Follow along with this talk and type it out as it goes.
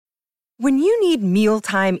When you need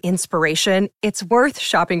mealtime inspiration, it's worth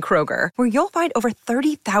shopping Kroger, where you'll find over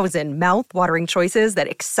 30,000 mouth-watering choices that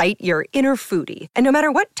excite your inner foodie. And no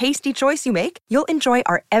matter what tasty choice you make, you'll enjoy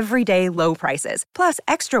our everyday low prices, plus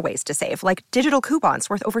extra ways to save, like digital coupons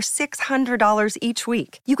worth over $600 each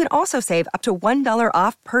week. You can also save up to $1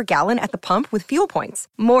 off per gallon at the pump with fuel points.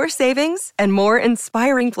 More savings and more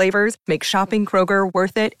inspiring flavors make shopping Kroger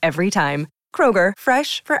worth it every time. Kroger,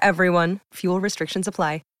 fresh for everyone. Fuel restrictions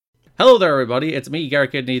apply. Hello there, everybody. It's me,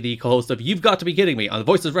 Garrett Kidney, the co-host of You've Got to Be Kidding Me on the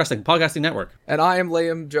Voices of Wrestling Podcasting Network. And I am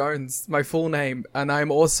Liam Jones, my full name, and I'm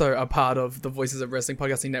also a part of the Voices of Wrestling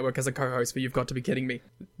Podcasting Network as a co-host for You've Got to Be Kidding Me.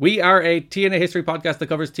 We are a TNA history podcast that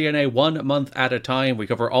covers TNA 1 month at a time. We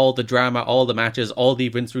cover all the drama, all the matches, all the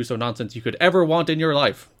Vince Russo nonsense you could ever want in your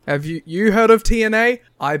life. Have you heard of TNA?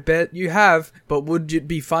 I bet you have, but would it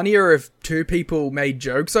be funnier if two people made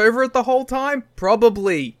jokes over it the whole time?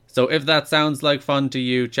 Probably. So if that sounds like fun to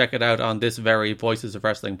you, check it out on this very Voices of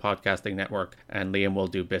Wrestling Podcasting Network, and Liam will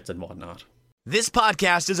do bits and whatnot. This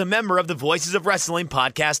podcast is a member of the Voices of Wrestling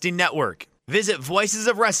Podcasting Network. Visit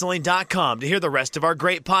voicesofwrestling.com to hear the rest of our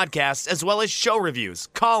great podcasts, as well as show reviews,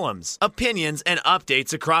 columns, opinions, and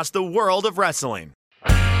updates across the world of wrestling.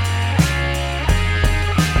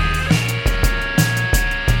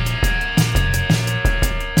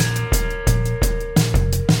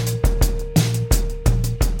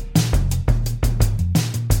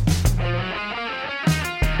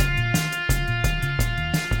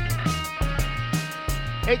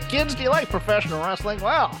 Hey kids, do you like professional wrestling?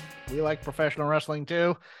 Well, we like professional wrestling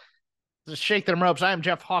too. Just shake them ropes. I am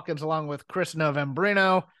Jeff Hawkins along with Chris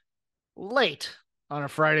Novembrino. Late on a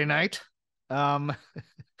Friday night.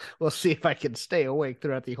 We'll see if I can stay awake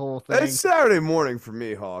throughout the whole thing. It's Saturday morning for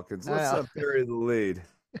me, Hawkins. Let's not bury the lead.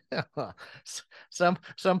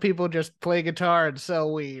 Some people just play guitar and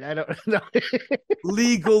sell weed. I don't know.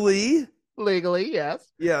 Legally, yes.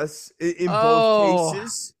 Yes, in both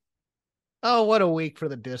cases. Oh, what a week for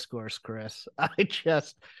the discourse, Chris. I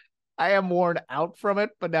am worn out from it,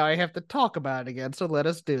 but now I have to talk about it again, so let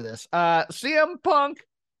us do this. CM Punk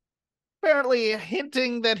apparently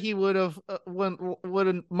hinting that he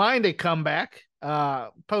wouldn't mind a comeback,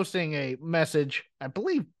 posting a message. I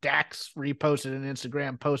believe Dax reposted an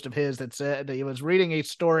Instagram post of his that said he was reading a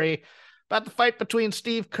story about the fight between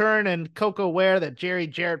Steve Keirn and Coco Ware that Jerry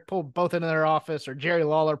Jarrett pulled both into their office, or Jerry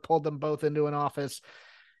Lawler pulled them both into an office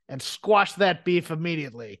and squashed that beef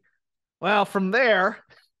immediately. Well, from there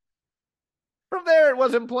it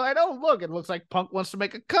was implied, oh, look, it looks like Punk wants to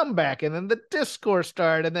make a comeback. And then the discourse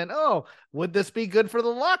started. And then, oh, would this be good for the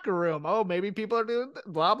locker room? Oh, maybe people are doing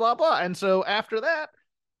blah, blah, blah. And so after that,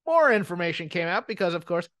 more information came out because, of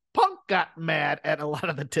course, Punk got mad at a lot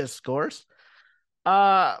of the discourse.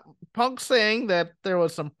 Punk saying that there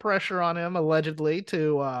was some pressure on him, allegedly,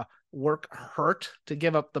 to work hurt to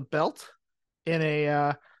give up the belt in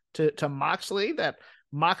a... To Moxley, that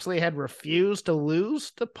Moxley had refused to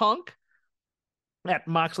lose to Punk, that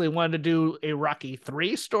Moxley wanted to do a Rocky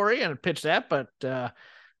 3 story and pitch that, but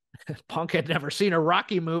Punk had never seen a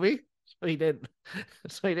Rocky movie, so he didn't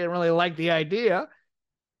really like the idea.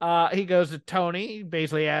 He goes to Tony, he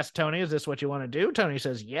basically asks Tony, is this what you want to do? Tony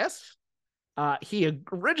says yes. He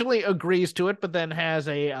originally agrees to it, but then has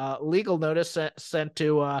a legal notice sent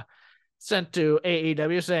to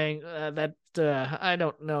AEW saying that I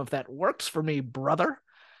don't know if that works for me, brother.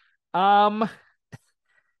 And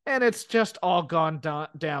it's just all gone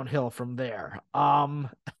downhill from there.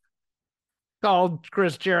 Called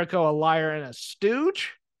Chris Jericho a liar and a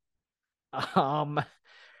stooge.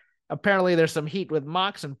 Apparently there's some heat with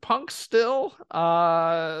Mox and Punk still.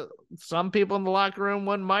 Some people in the locker room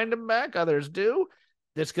wouldn't mind him back, others do.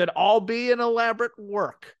 This could all be an elaborate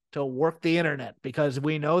work to work the internet, because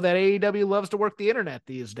we know that AEW loves to work the internet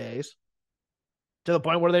these days, to the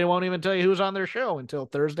point where they won't even tell you who's on their show until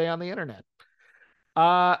Thursday on the internet.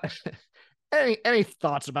 Any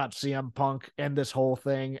thoughts about CM Punk and this whole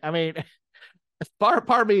thing? I mean, part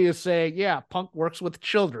of me is saying, yeah, Punk works with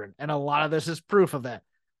children, and a lot of this is proof of that.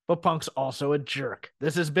 But Punk's also a jerk.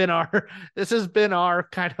 This has been our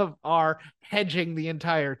kind of our hedging the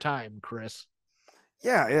entire time, Chris.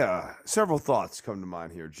 Yeah. Several thoughts come to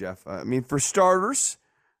mind here, Jeff. I mean, for starters,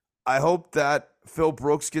 I hope that Phil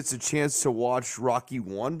Brooks gets a chance to watch Rocky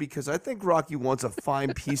 1, because I think Rocky 1's a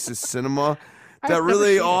fine piece of cinema that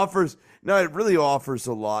really offers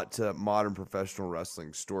a lot to modern professional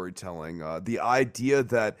wrestling storytelling. The idea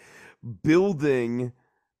that building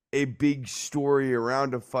a big story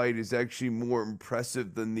around a fight is actually more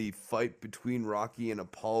impressive than the fight between Rocky and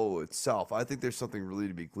Apollo itself. I think there's something really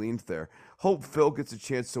to be gleaned there. Hope Phil gets a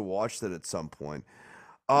chance to watch that at some point.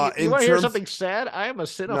 You In want to hear terms, something sad? I am a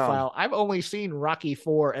cinephile. No. I've only seen Rocky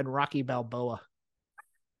 4 and Rocky Balboa.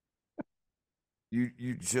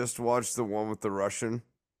 you just watched the one with the Russian.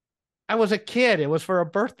 I was a kid. It was for a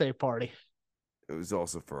birthday party. It was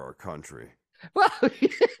also for our country. Well,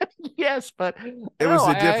 yes, but It was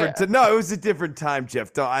a different. No, it was a different time,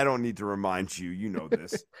 Jeff. I don't need to remind you. You know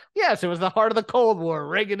this. Yes, it was the heart of the Cold War.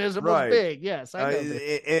 Reaganism Right. was big. Yes, I know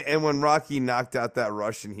this. And when Rocky knocked out that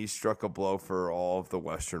Russian, he struck a blow for all of the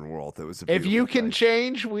Western world. It was a If you beautiful can thing.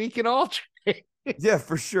 change, we can all change. Yeah,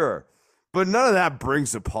 for sure. But none of that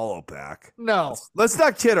brings Apollo back. No. Let's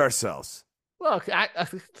not kid ourselves. Look,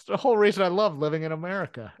 it's the whole reason I love Living in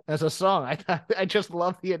America as a song. I just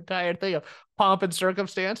love the entire thing of pomp and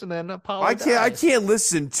circumstance, and then Apollo. I dies. can't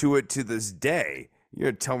listen to it to this day.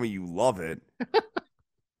 You're gonna tell me you love it. You're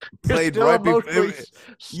Played still right before. emotionally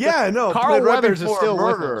Yeah, no. Carl played right Weathers is before still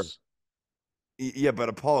murder. with us. Yeah, but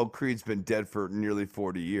Apollo Creed's been dead for nearly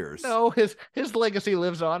 40 years. No, his legacy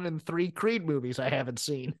lives on in 3 Creed movies I haven't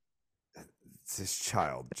seen. It's his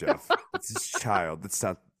child, Jeff. It's his child.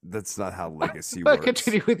 That's not how legacy But works.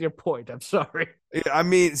 continue with your point. I'm sorry. Yeah, I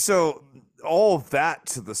mean, so all of that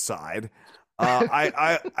to the side,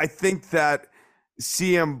 I think that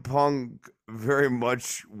CM Punk very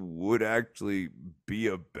much would actually be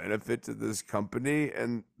a benefit to this company,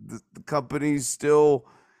 and the company still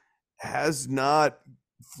has not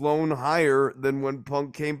flown higher than when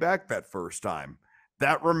Punk came back that first time.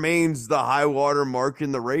 That remains the high water mark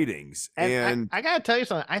in the ratings. And I gotta tell you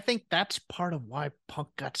something. I think that's part of why Punk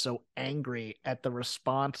got so angry at the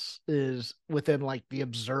responses within like the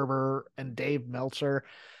Observer and Dave Meltzer,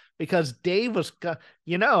 because Dave was,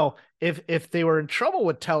 if they were in trouble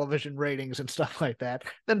with television ratings and stuff like that,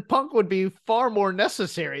 then Punk would be far more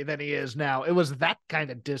necessary than he is now. It was that kind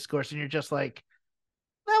of discourse, and you're just like,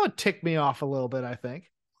 that would tick me off a little bit, I think.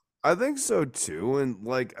 I think so too. And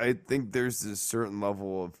like, I think there's this certain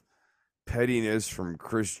level of pettiness from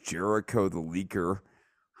Chris Jericho, the leaker,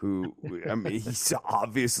 who, I mean, he's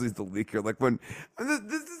obviously the leaker. Like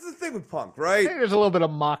this is the thing with Punk, I right? think there's a little bit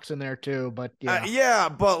of Mox in there too, but yeah. Yeah,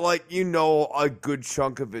 but like, a good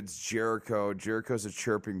chunk of it's Jericho. Jericho's a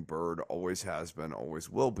chirping bird, always has been, always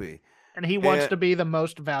will be. And he wants to be the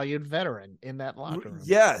most valued veteran in that locker room.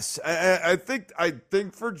 Yes, I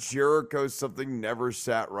think for Jericho, something never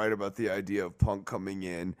sat right about the idea of Punk coming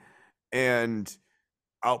in and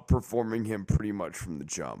outperforming him pretty much from the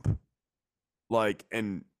jump. Like,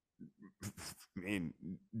 and I mean,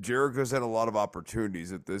 Jericho's had a lot of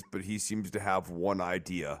opportunities at this, but he seems to have one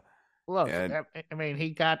idea. Look, I mean, he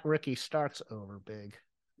got Ricky Starks over big.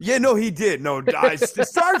 Yeah, no, he did. No,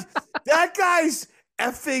 Starks, that guy's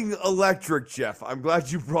effing electric, Jeff. I'm glad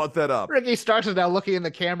you brought that up. Ricky Starks is now looking in the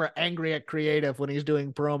camera, angry at creative when he's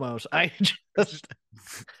doing promos. I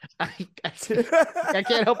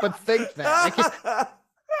can't help but think that.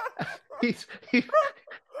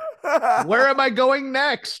 Where am I going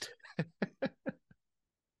next?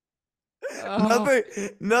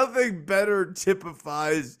 Nothing better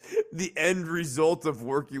typifies the end result of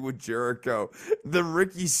working with Jericho than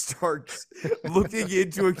Ricky Starks looking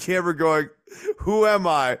into a camera going, who am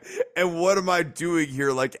I and what am I doing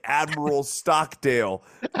here, like Admiral Stockdale?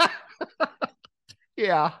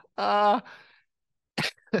 Yeah.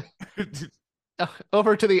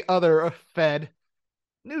 Over to the other Fed.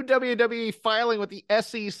 New WWE filing with the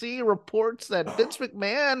SEC reports that Vince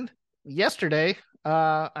McMahon yesterday,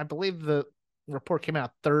 I believe the report came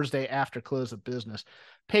out Thursday after close of business,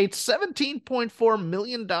 paid $17.4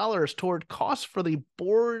 million toward costs for the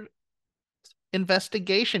board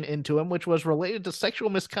investigation into him, which was related to sexual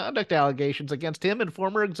misconduct allegations against him and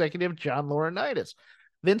former executive John Laurinaitis.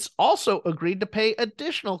 Vince also agreed to pay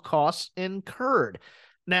additional costs incurred.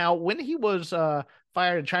 Now, when he was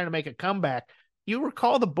fired and trying to make a comeback, you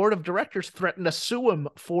recall the board of directors threatened to sue him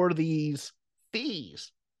for these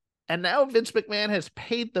fees. And now Vince McMahon has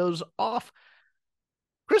paid those off.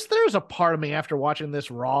 Chris, there's a part of me after watching this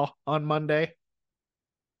Raw on Monday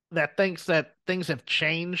that thinks that things have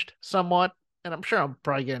changed somewhat. And I'm sure I'll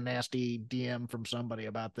probably get a nasty DM from somebody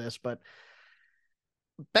about this, but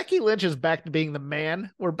Becky Lynch is back to being the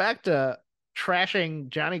man. We're back to trashing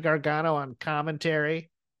Johnny Gargano on commentary.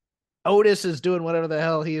 Otis is doing whatever the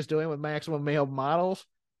hell he is doing with Maximum Male Models.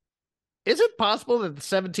 Is it possible that the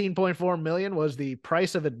 $17.4 million was the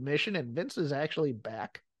price of admission and Vince is actually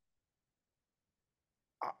back?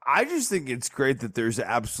 I just think it's great that there's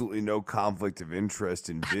absolutely no conflict of interest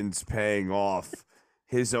in Vince paying off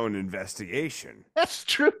his own investigation. That's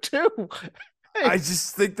true too. Hey, I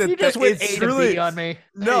just think that you just went it's A to really B on me.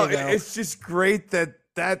 No, it's just great that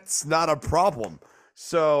that's not a problem.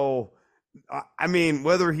 So I mean,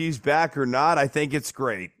 whether he's back or not, I think it's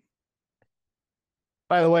great.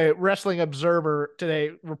 By the way, Wrestling Observer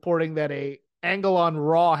today reporting that a angle on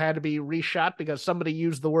Raw had to be reshot because somebody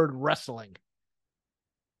used the word wrestling.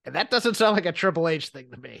 And that doesn't sound like a Triple H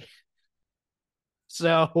thing to me.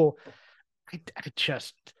 So I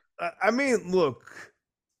just. I mean, look,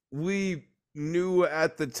 we knew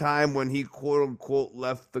at the time when he quote unquote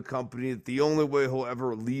left the company that the only way he'll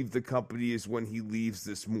ever leave the company is when he leaves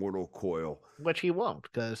this mortal coil. Which he won't,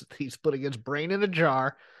 because he's putting his brain in a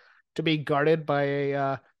jar to be guarded by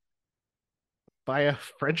a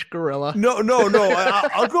French gorilla. No.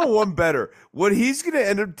 I'll go one better. What he's going to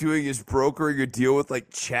end up doing is brokering a deal with like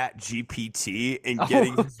Chat GPT and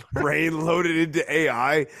getting his brain loaded into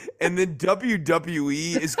AI. And then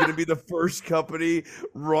WWE is going to be the first company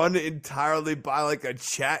run entirely by like a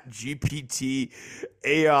Chat GPT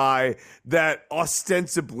AI that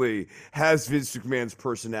ostensibly has Vince McMahon's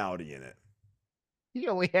personality in it. He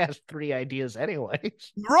only has 3 ideas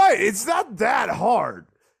anyways. Right. It's not that hard.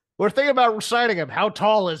 We're thinking about signing him. How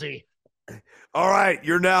tall is he? All right,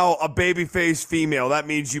 you're now a babyface female. That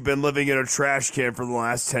means you've been living in a trash can for the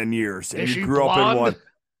last 10 years. And Is you she grew blonde? up in one.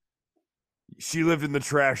 She lived in the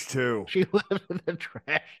trash too. She lived in the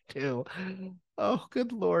trash too. Oh,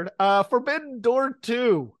 good Lord. Forbidden Door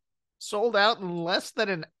 2 sold out in less than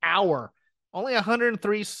an hour. Only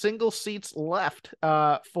 103 single seats left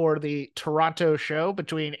for the Toronto show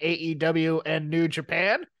between AEW and New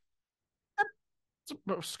Japan.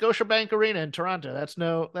 Scotiabank Arena in Toronto. That's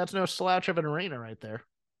no slouch of an arena right there.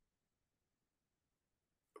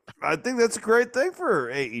 I think that's a great thing for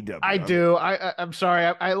AEW. I do. I'm sorry.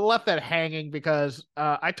 I left that hanging because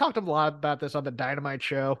I talked a lot about this on the Dynamite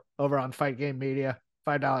show over on Fight Game Media.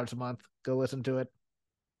 $5 a month. Go listen to it.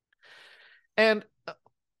 And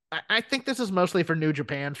I think this is mostly for New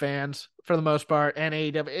Japan fans for the most part, and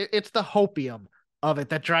AEW. It's the hopium of it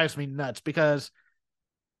that drives me nuts because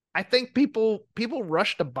I think people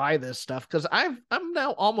rush to buy this stuff because I'm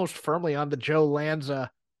now almost firmly on the Joe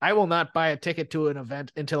Lanza. I will not buy a ticket to an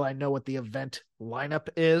event until I know what the event lineup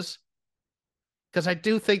is, because I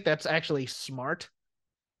do think that's actually smart.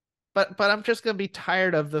 But I'm just gonna be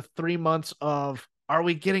tired of the 3 months of, are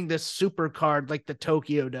we getting this super card like the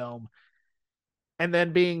Tokyo Dome, and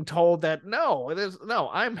then being told that no,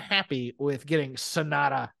 I'm happy with getting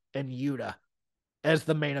Sonata and Yuta as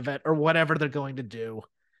the main event or whatever they're going to do.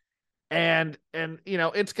 And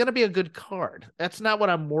it's going to be a good card. That's not what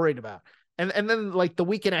I'm worried about. And then like the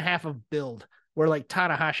week and a half of build where like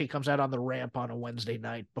Tanahashi comes out on the ramp on a Wednesday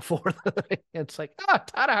night before it's like,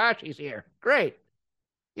 Tanahashi's here. Great.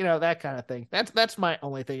 That kind of thing. That's my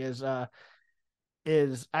only thing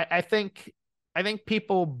is I think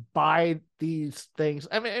people buy these things.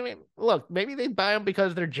 I mean, look, maybe they buy them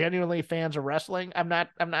because they're genuinely fans of wrestling. I'm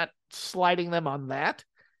not sliding them on that.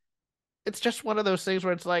 It's just one of those things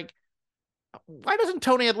where it's like, why doesn't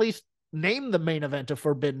Tony at least name the main event of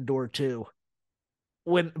Forbidden Door 2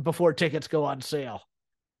 before tickets go on sale?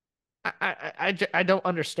 I don't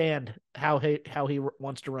understand how he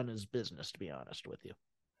wants to run his business, to be honest with you.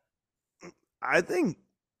 I think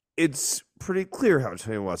it's pretty clear how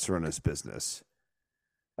Tony wants to run his business.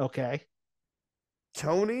 Okay.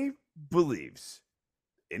 Tony believes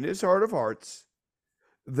in his heart of hearts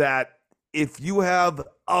that if you have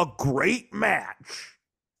a great match,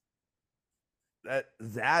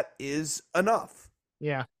 that is enough.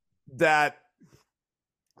 Yeah. That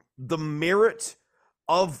the merit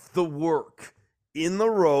of the work in the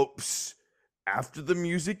ropes after the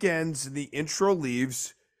music ends and the intro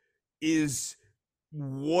leaves is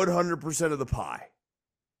 100% of the pie.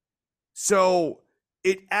 So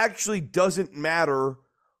it actually doesn't matter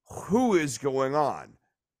who is going on.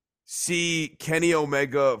 See Kenny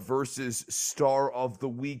Omega versus Star of the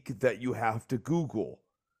Week that you have to Google.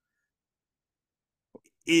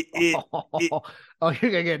 You're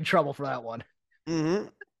gonna get in trouble for that one. Mm-hmm.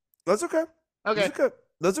 That's okay. Okay.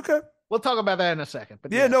 That's okay. We'll talk about that in a second.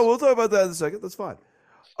 But yeah, no, we'll talk about that in a second. That's fine.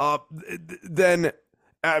 Then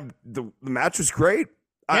the match was great.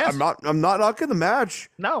 Yes. I'm not knocking the match.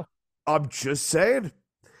 No. I'm just saying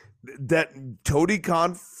that Tony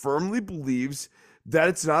Khan firmly believes that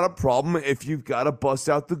it's not a problem if you've got to bust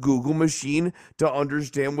out the Google machine to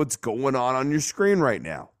understand what's going on your screen right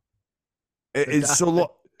now. It's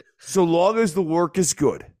so long as the work is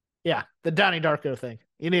good. Yeah, the Donnie Darko thing.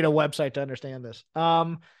 You need a website to understand this.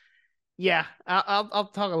 Yeah,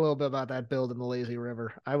 I'll talk a little bit about that build in the Lazy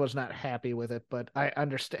River. I was not happy with it, but I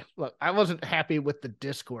understand. Look, I wasn't happy with the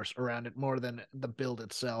discourse around it more than the build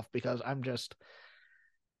itself, because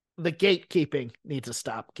the gatekeeping needs to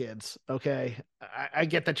stop, kids. Okay, I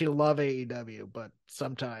get that you love AEW, but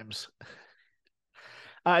sometimes.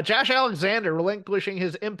 Josh Alexander relinquishing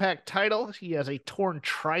his Impact title. He has a torn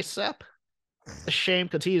tricep. A shame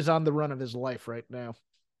because he is on the run of his life right now.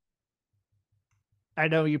 I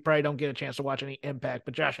know you probably don't get a chance to watch any Impact,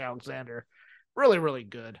 but Josh Alexander, really, really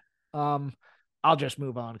good. I'll just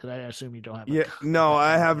move on because I assume you don't have. No,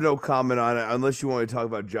 I have no comment on it unless you want to talk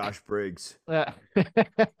about Josh Briggs. The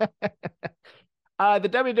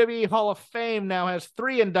WWE Hall of Fame now has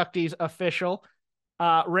 3 inductees official.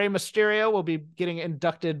 Rey Mysterio will be getting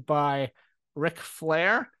inducted by Ric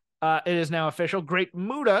Flair. It is now official. Great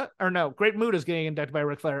Muta is getting inducted by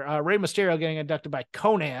Ric Flair. Rey Mysterio getting inducted by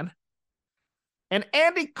Conan. And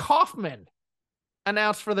Andy Kaufman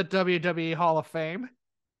announced for the WWE Hall of Fame.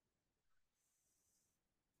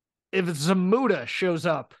 If Zamuda shows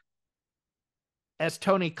up as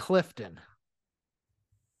Tony Clifton,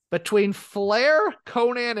 between Flair,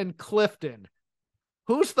 Conan, and Clifton,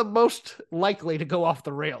 who's the most likely to go off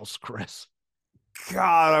the rails, Chris?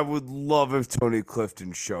 God, I would love if Tony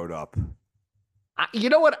Clifton showed up. You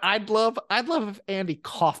know what I'd love? I'd love if Andy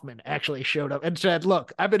Kaufman actually showed up and said,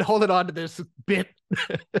 look, I've been holding on to this bit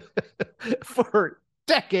for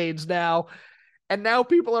decades now, and now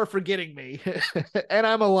people are forgetting me, and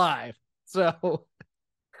I'm alive. So,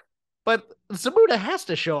 but Zamuda has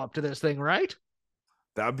to show up to this thing, right?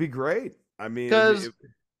 That'd be great. I mean, because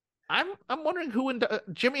I'm wondering who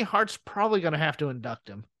Jimmy Hart's probably going to have to induct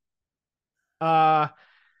him.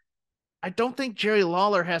 I don't think Jerry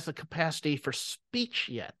Lawler has the capacity for speech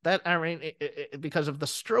yet. Because of the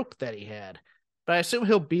stroke that he had. But I assume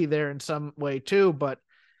he'll be there in some way too. But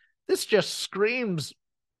this just screams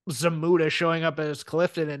Zamuda showing up as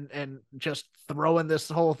Clifton and just throwing this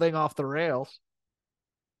whole thing off the rails.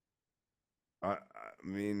 I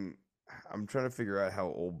mean, I'm trying to figure out how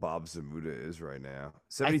old Bob Zamuda is right now.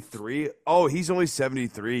 73? He's only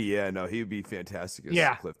 73. Yeah, no, he would be fantastic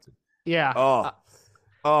as Clifton. Yeah.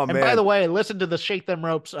 Oh, and man. By the way, listen to the Shake Them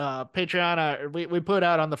Ropes Patreon. We put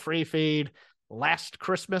out on the free feed last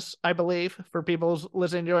Christmas, I believe, for people's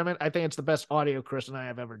listening enjoyment. I think it's the best audio Chris and I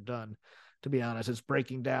have ever done, to be honest. It's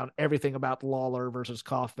breaking down everything about Lawler versus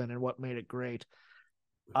Kaufman and what made it great.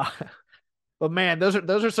 But man, those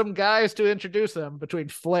are some guys to introduce them between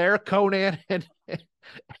Flair, Conan, and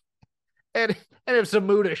if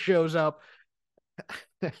Zamuda shows up.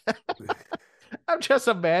 I'm just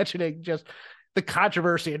imagining just the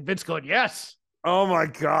controversy and Vince going, yes. Oh my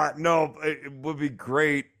God. No, it would be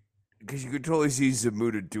great because you could totally see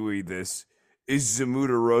Zamuda doing this. Is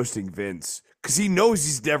Zamuda roasting Vince? Because he knows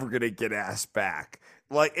he's never going to get asked back.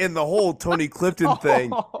 Like, in the whole Tony Clifton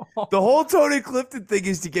thing,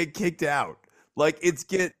 is to get kicked out. Like, it's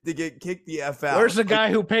to get kicked the F out. Where's the guy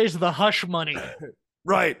who pays the hush money?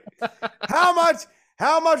 Right. How much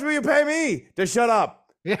will you pay me to shut up?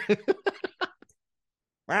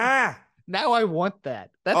 Now I want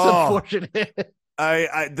that. That's unfortunate.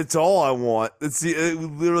 I that's all I want. It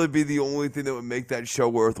would literally be the only thing that would make that show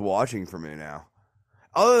worth watching for me now.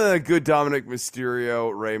 Other than a good Dominic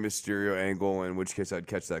Mysterio, Rey Mysterio angle, in which case I'd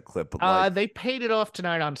catch that clip. But they paid it off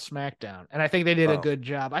tonight on SmackDown, and I think they did a good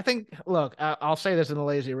job. I think, look, I'll say this in the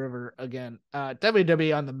Lazy River again.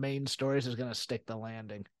 WWE on the main stories is going to stick the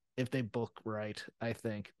landing if they book right, I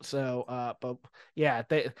think. So, but yeah,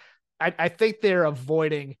 I think they're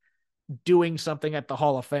avoiding doing something at the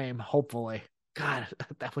Hall of Fame, hopefully. God,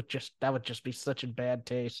 that would just be such a bad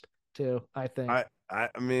taste too, I think. I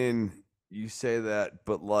mean, you say that,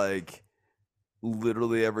 but like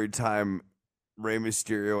literally every time Rey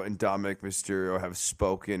Mysterio and Dominic Mysterio have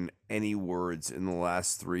spoken any words in the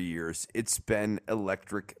last 3 years, it's been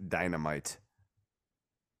electric dynamite.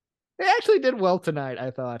 They actually did well tonight,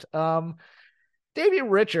 I thought. Davey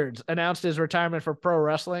Richards announced his retirement from pro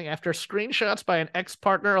wrestling after screenshots by an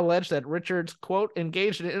ex-partner alleged that Richards, quote,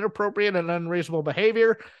 engaged in inappropriate and unreasonable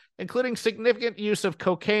behavior, including significant use of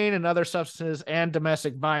cocaine and other substances and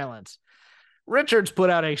domestic violence. Richards put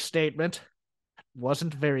out a statement.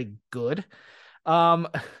 Wasn't very good.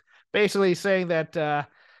 Basically saying that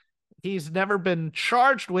he's never been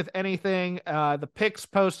charged with anything. The pics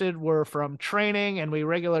posted were from training, and we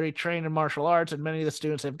regularly train in martial arts, and many of the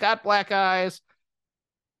students have got black eyes.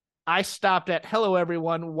 I stopped at hello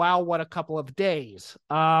everyone. Wow, what a couple of days.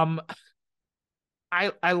 I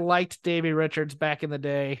liked Davey Richards back in the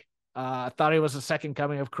day. Thought he was the second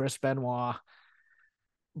coming of Chris Benoit.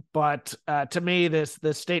 But to me, this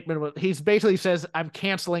statement he's basically says I'm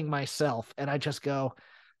canceling myself, and I just go,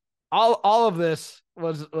 all of this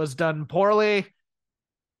was done poorly.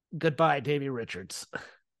 Goodbye, Davey Richards.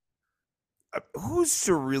 Who's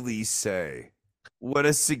to really say what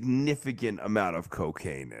a significant amount of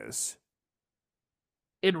cocaine is.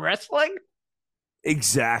 In wrestling?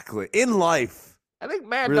 Exactly. In life. I think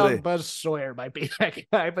Mad Really? Dog Buzz Sawyer might be that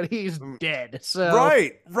guy, but he's dead. So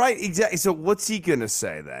Right, exactly. So what's he gonna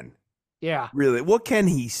say then? yeah, Really? What can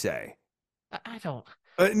he say? I don't.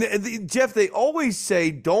 Jeff, they always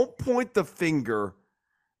say don't point the finger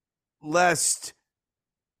lest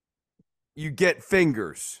you get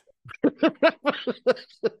fingers.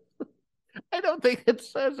 I don't think it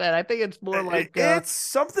says that. I think it's more like It's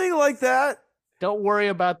something like that. don't worry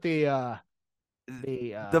about the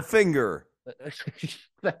finger.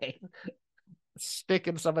 thing. Stick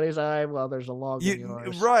in somebody's eye while there's a log in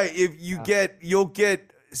yours. Right. If you'll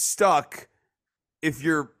get stuck if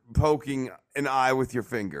you're poking an eye with your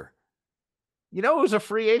finger. You know who's a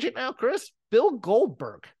free agent now, Chris? Bill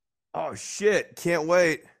Goldberg. Oh shit! Can't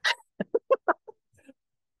wait.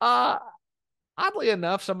 Oddly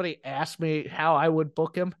enough, somebody asked me how I would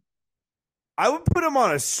book him. I would put him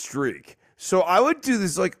on a streak. So I would do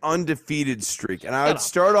this like undefeated streak, and I would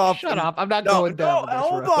start off. Shut up! I'm not going down.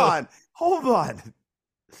 No, hold on.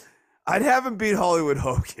 I'd have him beat Hollywood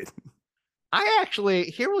Hogan.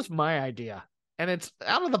 Here was my idea, and it's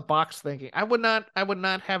out of the box thinking. I would not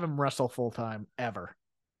have him wrestle full time ever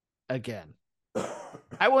again.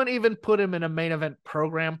 I wouldn't even put him in a main event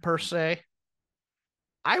program per se.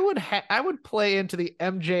 I would play into the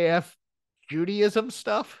MJF Judaism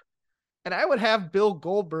stuff, and I would have Bill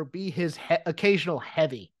Goldberg be his occasional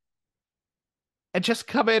heavy, and just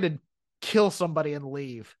come in and kill somebody and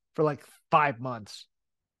leave for like 5 months.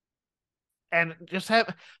 And just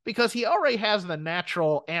because he already has the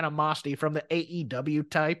natural animosity from the AEW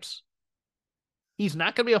types. He's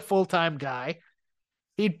not going to be a full-time guy.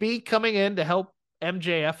 He'd be coming in to help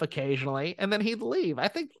MJF occasionally, and then he'd leave. I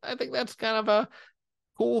think that's kind of a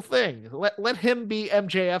cool thing. Let him be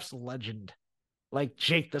MJF's legend, like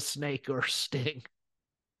Jake the Snake or Sting.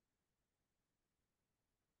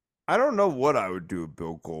 I don't know what I would do with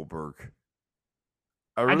Bill Goldberg.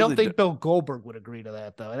 I don't think Bill Goldberg would agree to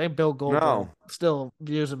that, though. I think Bill Goldberg still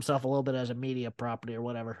views himself a little bit as a media property or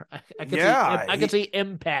whatever. I could see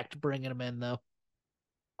Impact bringing him in, though.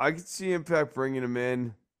 I could see Impact bringing him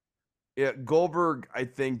in. Yeah, Goldberg, I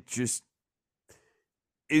think, just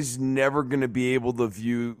is never going to be able to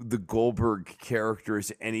view the Goldberg character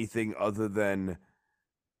as anything other than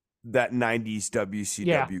that 90s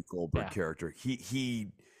WCW Goldberg character.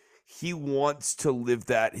 He wants to live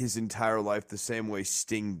that his entire life the same way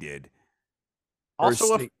Sting did.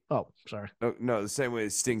 Also, the same way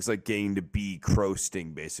Sting's like getting to be Crow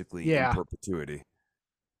Sting basically in perpetuity.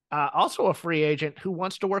 Also a free agent who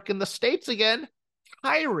wants to work in the States again,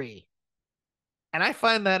 Kyrie. And I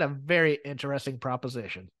find that a very interesting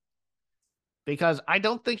proposition. Because I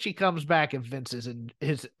don't think she comes back if Vince is in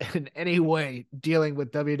any way dealing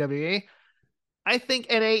with WWE. I think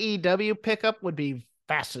an AEW pickup would be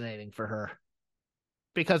fascinating for her.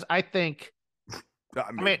 Because I think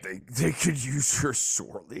they could use her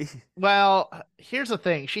sorely. Well, here's the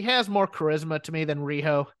thing. She has more charisma to me than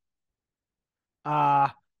Riho.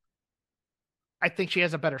 I think she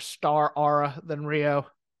has a better star aura than Riho.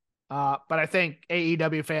 But I think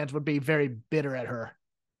AEW fans would be very bitter at her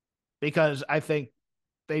because I think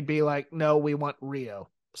they'd be like, no, we want Rio.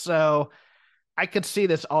 So I could see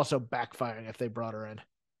this also backfiring if they brought her in.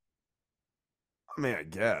 I mean, I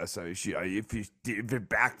guess. I mean, if it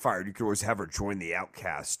backfired, you could always have her join the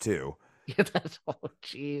Outcast too. Yeah,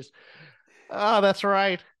 jeez. Oh, that's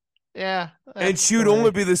right. Yeah. And she would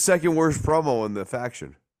only be the second worst promo in the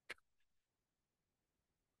faction.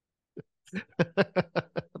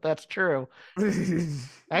 That's true.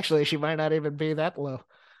 Actually, she might not even be that low.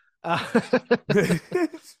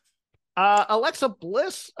 Alexa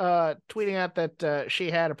Bliss tweeting out that she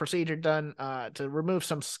had a procedure done to remove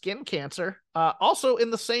some skin cancer. Also in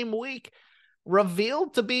the same week,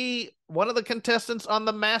 revealed to be one of the contestants on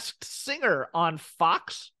The Masked Singer on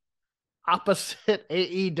Fox, opposite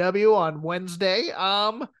AEW on Wednesday.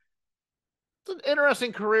 It's an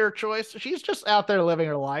interesting career choice. She's just out there living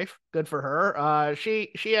her life. Good for her.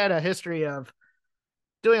 She had a history of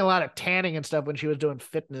doing a lot of tanning and stuff when she was doing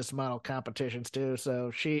fitness model competitions too.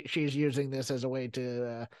 So she's using this as a way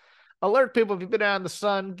to alert people if you've been out in the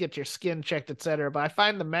sun, get your skin checked, etc. But I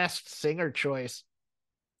find the Masked Singer choice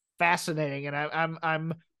fascinating,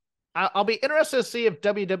 and I'll be interested to see if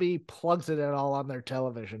WWE plugs it at all on their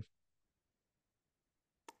television.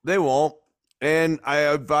 They won't. And I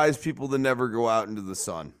advise people to never go out into the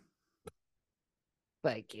sun.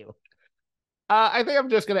 Thank you. I think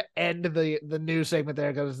I'm just going to end the news segment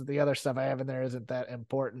there because the other stuff I have in there isn't that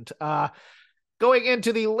important. Going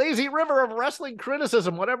into the lazy river of wrestling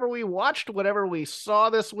criticism, whatever we watched, whatever we saw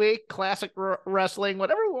this week, classic wrestling,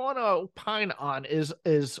 whatever we want to opine on is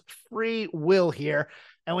free will here.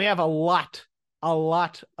 And we have a lot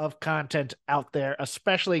of content out there,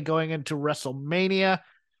 especially going into WrestleMania.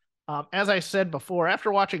 As I said before,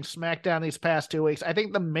 after watching SmackDown these past 2 weeks, I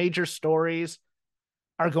think the major stories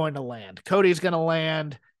are going to land. Cody's going to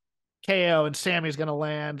land. KO and Sammy's going to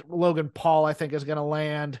land. Logan Paul, I think, is going to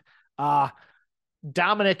land.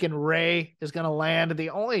 Dominic and Ray is going to land.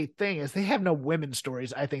 The only thing is they have no women's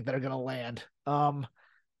stories, I think, that are going to land.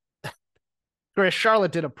 Chris,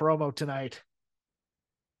 Charlotte did a promo tonight.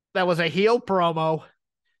 That was a heel promo.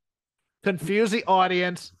 Confused the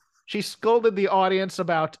audience. She scolded the audience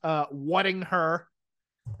about whatting her.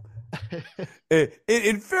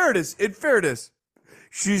 In fairness,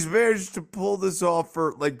 she's managed to pull this off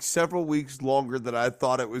for like several weeks longer than I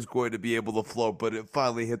thought it was going to be able to float, but it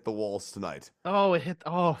finally hit the walls tonight. Oh, that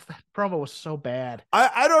promo was so bad.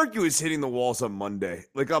 I'd argue it's hitting the walls on Monday.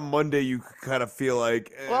 Like on Monday, you kind of feel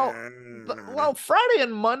like... Well, Friday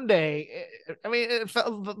and Monday, I mean, it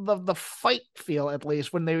felt the fight feel, at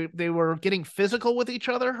least, when they were getting physical with each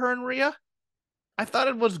other, her and Rhea. I thought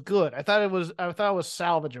it was good. I thought it was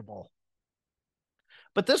salvageable.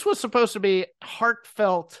 But this was supposed to be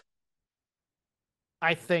heartfelt,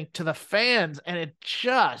 I think, to the fans, and it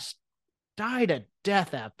just died a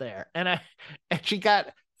death out there. And she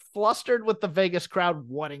got flustered with the Vegas crowd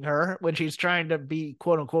wanting her when she's trying to be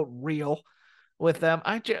quote unquote real with them.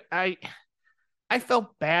 I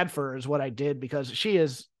felt bad for her is what I did, because she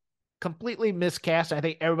is completely miscast. I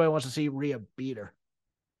think everybody wants to see Rhea beat her.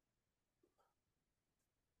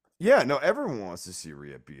 Yeah, no, everyone wants to see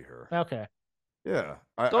Rhea beat her. Okay. Yeah.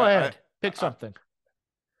 Go ahead. Pick something.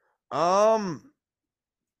 Boy.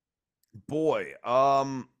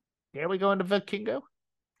 Here we go into Vikingo.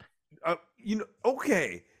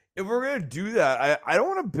 Okay. If we're gonna do that, I don't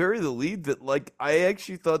want to bury the lead that, like, I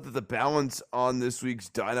actually thought that the balance on this week's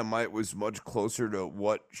Dynamite was much closer to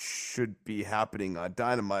what should be happening on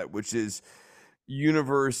Dynamite, which is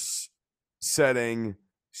universe setting,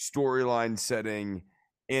 storyline setting,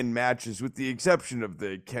 in matches, with the exception of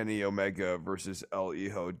the Kenny Omega versus El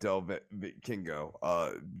Hijo del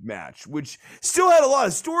Vikingo match, which still had a lot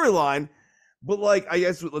of storyline, but like, I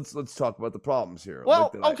guess let's talk about the problems here.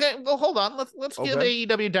 Well, okay, well, hold on. Let's give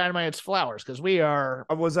AEW Dynamite its flowers, because we are.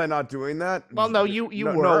 Was I not doing that? Well, no, you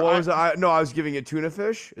were. No, what was I? No, I was giving it tuna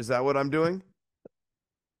fish. Is that what I'm doing?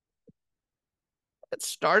 It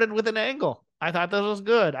started with an angle. I thought this was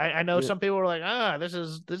good. I know some people were like, this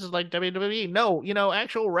is like WWE. No,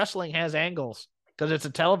 actual wrestling has angles because it's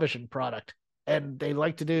a television product, and they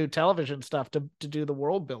like to do television stuff to do the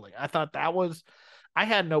world building. I thought I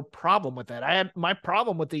had no problem with that. I had my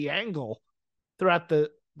problem with the angle throughout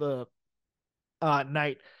the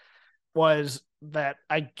night was that,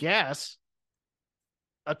 I guess,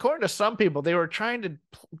 according to some people, they were trying to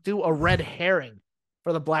do a red herring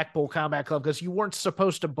for the Blackpool Combat Club, because you weren't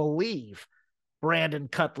supposed to believe Brandon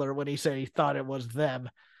Cutler when he said he thought it was them.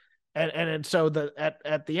 And so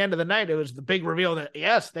at the end of the night, it was the big reveal that,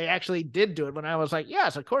 yes, they actually did do it. When I was like,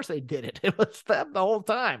 yes, of course they did it. It was them the whole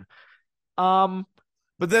time.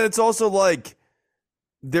 But then it's also like,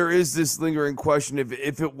 there is this lingering question,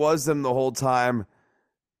 if it was them the whole time,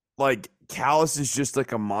 like, Callis is just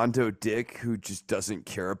like a Mondo dick who just doesn't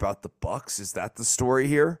care about the Bucks. Is that the story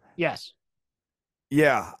here? Yes.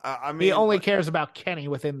 Yeah. I mean, he only cares about Kenny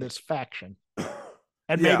within this faction.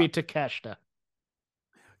 And maybe Takeshita.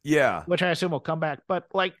 Yeah. Which I assume will come back. But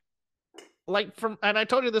like and I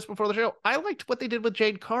told you this before the show, I liked what they did with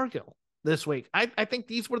Jade Cargill this week. I think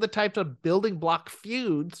these were the types of building block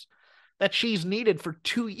feuds that she's needed for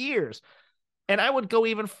 2 years. And I would go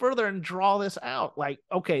even further and draw this out. Like,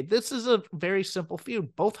 okay, this is a very simple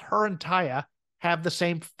feud. Both her and Taya have the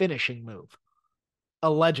same finishing move.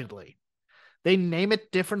 Allegedly. They name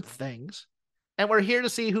it different things. And we're here to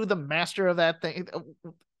see who the master of that thing.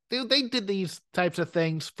 Dude, they did these types of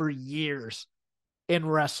things for years in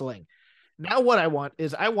wrestling. Now what I want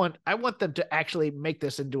is I want them to actually make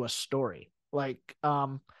this into a story. Like,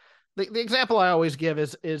 the example I always give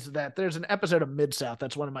is that there's an episode of Mid-South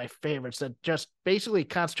that's one of my favorites that just basically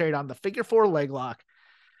concentrated on the figure four leg lock,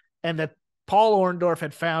 and that Paul Orndorff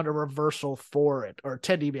had found a reversal for it, or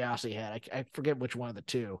Ted DiBiase had. I forget which one of the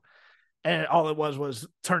two. And all it was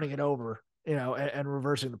turning it over, and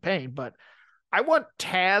reversing the pain. But I want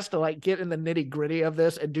Taz to like get in the nitty gritty of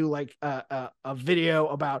this and do like a video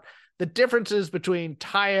about the differences between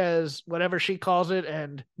Taya's, whatever she calls it,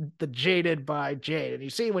 and the Jaded by Jade. And you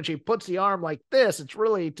see when she puts the arm like this, it's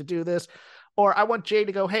really to do this. Or I want Jay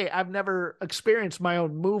to go, hey, I've never experienced my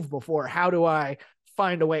own move before. How do I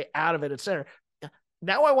find a way out of it, etc.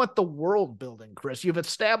 Now I want the world building, Chris. You've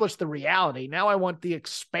established the reality. Now I want the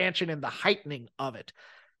expansion and the heightening of it.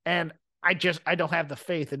 And I don't have the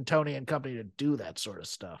faith in Tony and company to do that sort of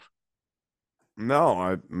stuff. No,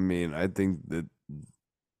 I mean, I think that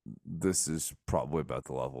this is probably about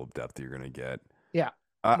the level of depth you're going to get. Yeah.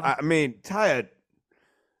 I mean, Taya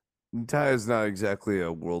is not exactly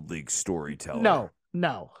a World League storyteller.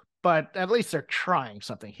 No. But at least they're trying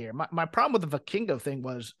something here. My problem with the Vikingo thing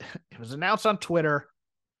was it was announced on Twitter.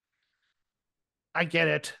 I get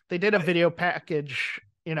it. They did a video package,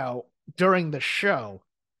 during the show.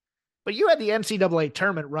 But you had the NCAA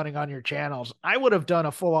tournament running on your channels. I would have done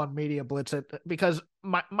a full-on media blitz because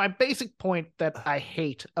my basic point that I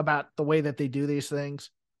hate about the way that they do these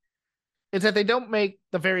things is that they don't make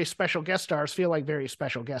the very special guest stars feel like very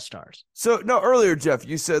special guest stars. So, no, earlier, Jeff,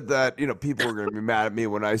 you said that, people were going to be mad at me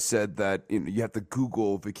when I said that, you have to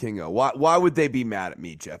Google Vikingo. Why would they be mad at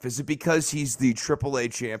me, Jeff? Is it because he's the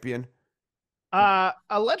AAA champion?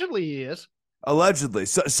 Allegedly he is. Allegedly.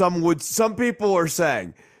 So, some people are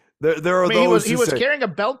saying there are those he was carrying a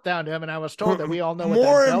belt down to him, and I was told that we all know what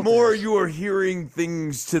more that and belt more is. You are hearing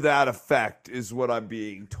things to that effect, is what I'm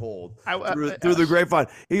being told through the grapevine.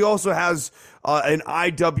 He also has an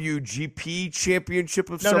IWGP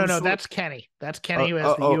championship of some sort. No, that's Kenny. That's Kenny who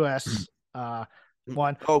has the US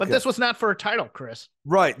one. Okay. But this was not for a title, Chris.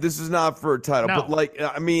 Right. This is not for a title. No. But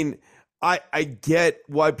I mean, I get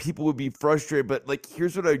why people would be frustrated, but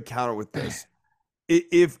here's what I'd counter with this.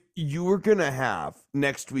 If you were going to have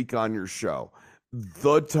next week on your show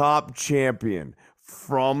the top champion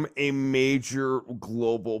from a major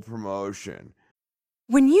global promotion,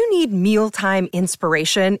 When you need mealtime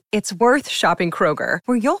inspiration, it's worth shopping Kroger,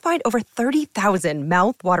 where you'll find over 30,000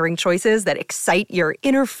 mouth-watering choices that excite your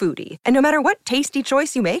inner foodie. And no matter what tasty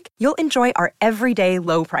choice you make, you'll enjoy our everyday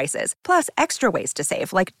low prices, plus extra ways to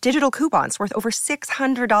save, like digital coupons worth over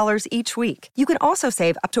 $600 each week. You can also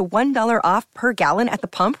save up to $1 off per gallon at the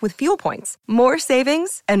pump with fuel points. More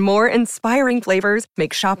savings and more inspiring flavors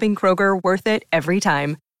make shopping Kroger worth it every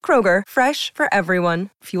time. Kroger, fresh for everyone.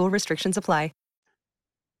 Fuel restrictions apply.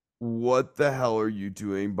 what the hell are you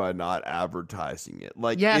doing by not advertising it?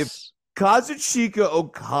 Yes. If Kazuchika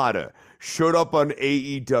Okada showed up on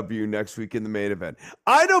AEW next week in the main event,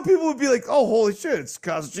 I know people would be like, oh, holy shit, it's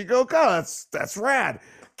Kazuchika Okada. That's rad.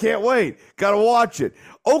 Can't wait. Gotta watch it.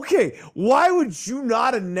 Okay, why would you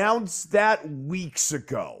not announce that weeks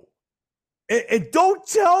ago? And don't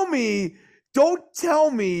tell me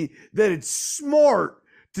that it's smart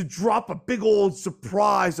to drop a big old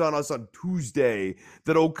surprise on us on Tuesday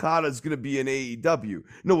that Okada is going to be in AEW.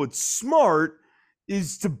 No, what's smart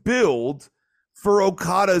is to build for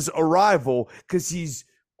Okada's arrival because he's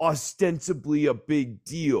ostensibly a big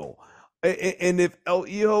deal. And if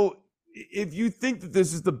if you think that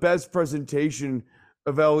this is the best presentation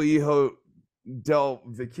of El Hijo del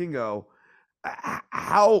Vikingo,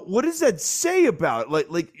 what does that say about it?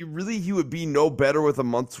 Like really he would be no better with a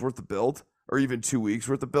month's worth of build? Or even 2 weeks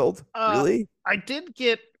worth of build? Really? I did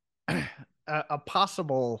get a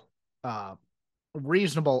possible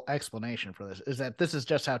reasonable explanation for this, is that this is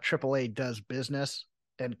just how AAA does business,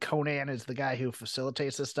 and Conan is the guy who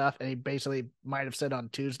facilitates this stuff, and he basically might have said on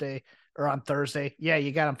Tuesday or on Thursday, yeah,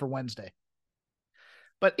 you got him for Wednesday.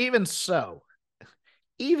 But even so,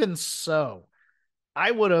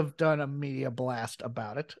 I would have done a media blast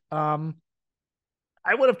about it.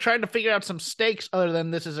 I would have tried to figure out some stakes other than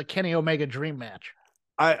this is a Kenny Omega dream match.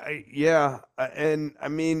 Yeah, and I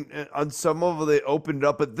mean, on some level they opened it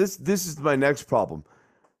up, but this is my next problem.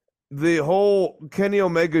 The whole Kenny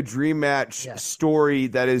Omega dream match story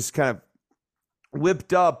that is kind of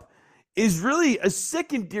whipped up is really a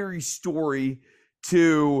secondary story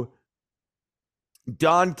to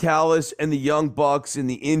Don Callis and the Young Bucks and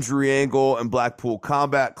the injury angle and Blackpool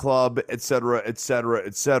Combat Club, et cetera, et cetera,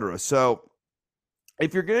 et cetera. So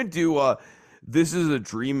if you're going to do this is a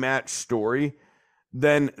dream match story,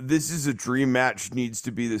 then this is a dream match needs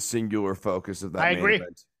to be the singular focus of that I agree.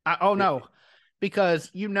 event. No, because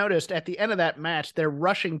you noticed at the end of that match, they're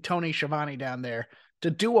rushing Tony Schiavone down there to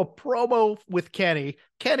do a promo with Kenny.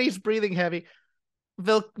 Kenny's breathing heavy.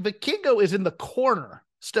 The Vikingo is in the corner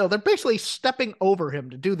still. They're basically stepping over him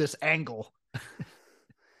to do this angle.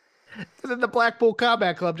 And then the Blackpool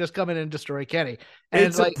Combat Club just come in and destroy Kenny. And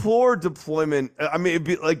it's a poor deployment. I mean, it'd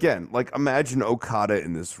be, again, imagine Okada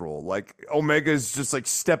in this role. Like, Omega's just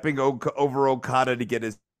stepping over Okada to get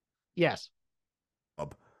his. Yes.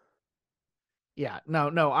 Yeah,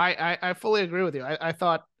 no, I fully agree with you. I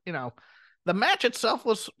thought, the match itself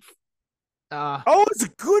was Oh, it's a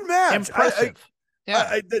good match. impressive.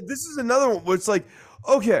 This is another one where it's like,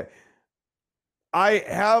 okay, I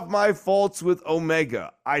have my faults with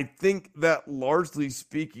Omega. I think that largely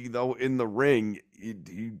speaking, though, in the ring,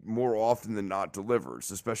 he more often than not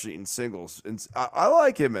delivers, especially in singles. And I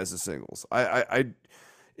like him as a singles.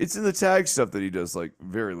 It's in the tag stuff that he does like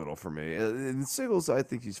very little for me. In singles, I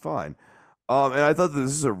think he's fine. And I thought that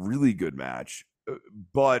this is a really good match.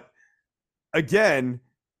 But again,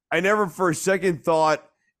 I never for a second thought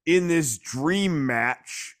in this dream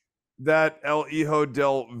match that El Hijo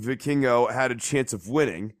del Vikingo had a chance of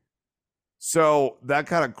winning. So that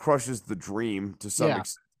kind of crushes the dream to some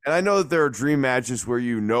extent. And I know that there are dream matches where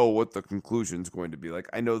you know what the conclusion is going to be. Like,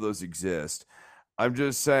 I know those exist. I'm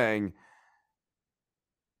just saying,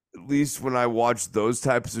 at least when I watch those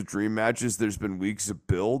types of dream matches, there's been weeks of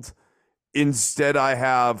build. Instead, I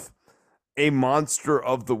have a monster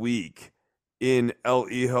of the week in El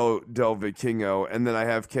Hijo del Vikingo, and then I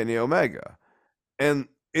have Kenny Omega. And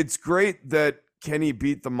it's great that Kenny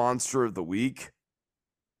beat the monster of the week,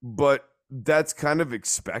 but that's kind of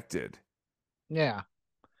expected. Yeah.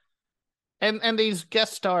 And these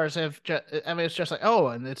guest stars have it's just like, oh,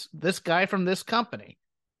 and it's this guy from this company.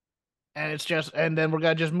 And it's just, and then we're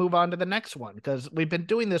going to just move on to the next one, because we've been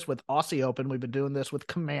doing this with Aussie Open. We've been doing this with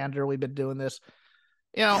Commander. We've been doing this,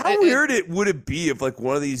 How weird would it be if like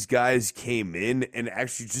one of these guys came in and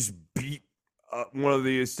actually just beat one of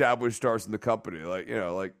the established stars in the company? Like,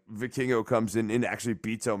 like Vikingo comes in and actually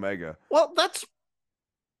beats Omega. Well, that's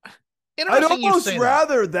interesting. I'd almost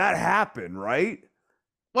rather that happen, right?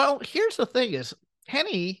 Well, here's the thing is,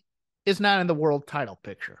 Kenny is not in the world title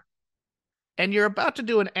picture. And you're about to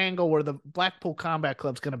do an angle where the Blackpool Combat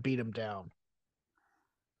Club's going to beat him down.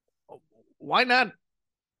 Why not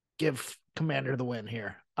give Commander the win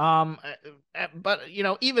here? But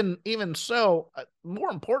even so, more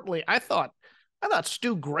importantly, I thought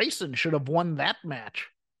Stu Grayson should have won that match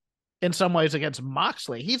in some ways against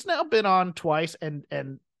Moxley. He's now been on twice and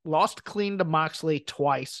lost clean to Moxley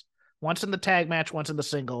twice. Once in the tag match, once in the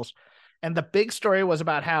singles. And the big story was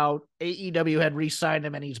about how AEW had re-signed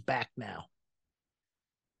him and he's back now.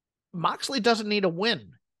 Moxley doesn't need a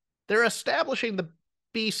win. They're establishing the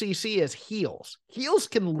BCC as heels. Heels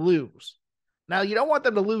can lose. Now, you don't want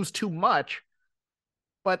them to lose too much,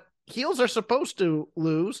 but heels are supposed to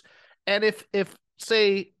lose. And if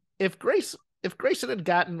Grayson had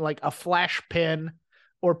gotten like a flash pin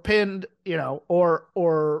or pinned,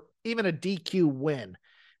 or even a DQ win,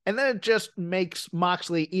 and then it just makes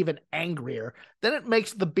Moxley even angrier. Then it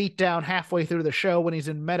makes the beatdown halfway through the show when he's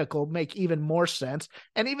in medical make even more sense.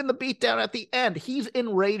 And even the beatdown at the end, he's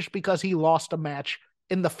enraged because he lost a match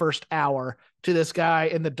in the first hour to this guy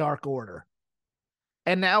in the Dark Order.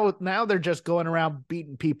 And now they're just going around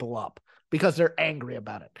beating people up because they're angry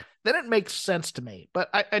about it. Then it makes sense to me. But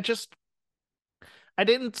I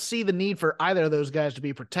didn't see the need for either of those guys to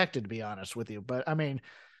be protected, to be honest with you. But I mean,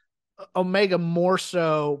 Omega more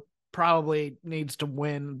so probably needs to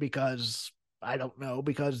win because I don't know,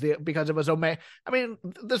 because it was Omega. I mean,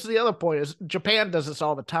 this is the other point is Japan does this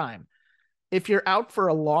all the time. If you're out for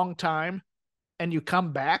a long time and you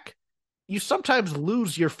come back, you sometimes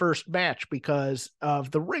lose your first match because of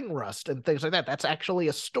the ring rust and things like that. That's actually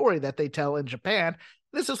a story that they tell in Japan.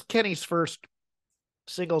 This is Kenny's first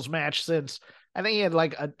singles match since I think he had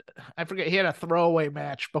he had a throwaway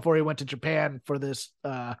match before he went to Japan for this,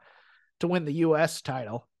 to win the U.S.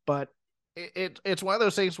 title, but it's one of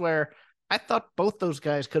those things where I thought both those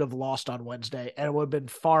guys could have lost on Wednesday and it would have been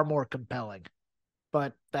far more compelling,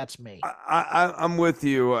 but that's me. I'm with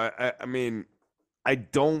you. I mean, I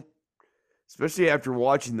don't, especially after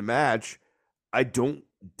watching the match, I don't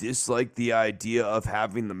dislike the idea of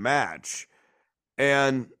having the match.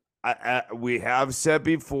 And we have said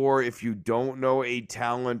before, if you don't know a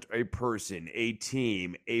talent, a person, a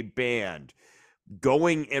team, a band,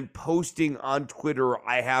 going and posting on Twitter,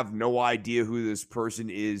 I have no idea who this person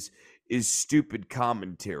is stupid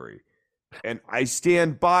commentary. And I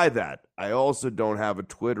stand by that. I also don't have a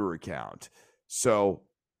Twitter account. So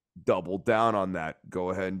double down on that. Go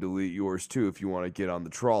ahead and delete yours too if you want to get on the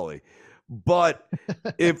trolley. But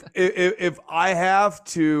if I have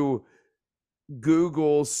to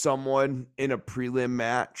Google someone in a prelim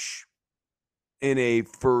match in a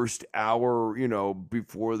first hour,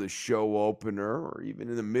 before the show opener, or even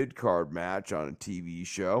in the mid-card match on a TV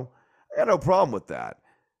show, I got no problem with that.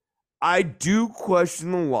 I do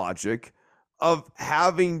question the logic of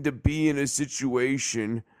having to be in a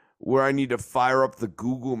situation where I need to fire up the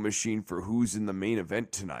Google machine for who's in the main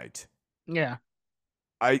event tonight. Yeah.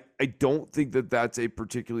 I don't think that that's a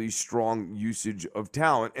particularly strong usage of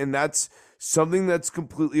talent, and that's something that's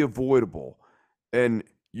completely avoidable. And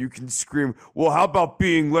you can scream, "Well, how about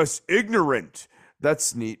being less ignorant?"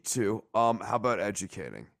 That's neat too. How about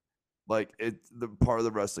educating? Like the part of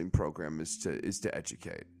the wrestling program is to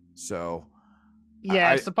educate. So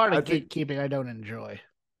Yeah, it's the part I of think, gatekeeping I don't enjoy.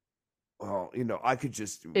 well, I could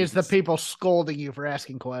just Is the people scolding you for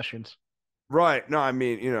asking questions. right. No, I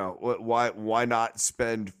mean, why not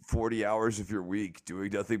spend 40 hours of your week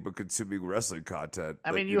doing nothing but consuming wrestling content? I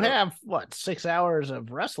Like, mean, you have what 6 hours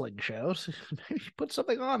of wrestling shows? Maybe put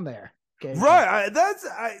something on there. Okay, right.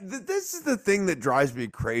 This is the thing that drives me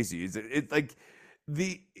crazy. Is it like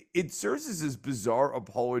it serves as this bizarre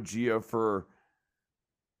apologia for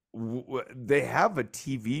they have a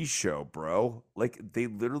TV show, bro. Like they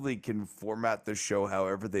literally can format the show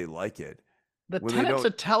however they like it. the When they tenets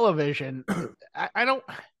don't, of television. I don't.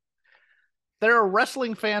 There are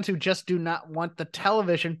wrestling fans who just do not want the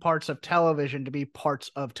television parts of television to be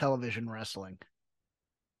parts of television wrestling.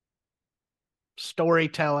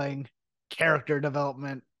 Storytelling, character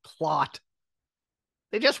development, plot.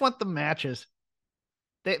 They just want the matches.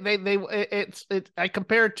 It's I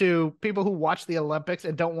compare it to people who watch the Olympics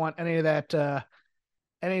and don't want any of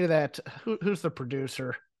that who's the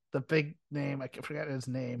producer? The big name, I forgot his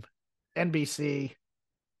name. NBC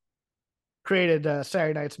created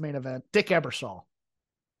Saturday Night's Main Event. Dick Ebersol.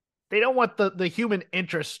 They don't want the human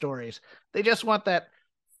interest stories. They just want that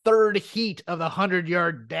third heat of the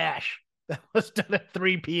 100-yard dash that was done at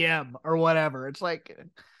 3 p.m. or whatever. It's like,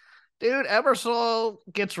 dude, Ebersol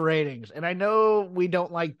gets ratings. And I know we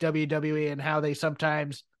don't like WWE and how they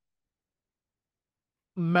sometimes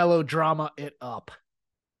melodrama it up.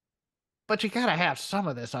 But you got to have some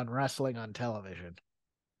of this on wrestling on television.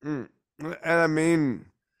 and I mean,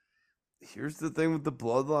 here's the thing with the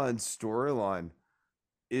Bloodline storyline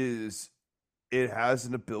is it has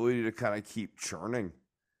an ability to kind of keep churning.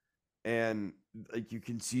 And like you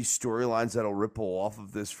can see storylines that'll ripple off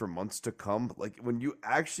of this for months to come. Like when you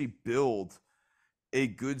actually build a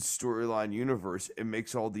good storyline universe, it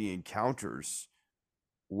makes all the encounters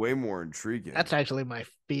way more intriguing. That's actually my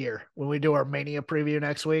fear. When we do our Mania preview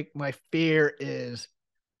next week, my fear is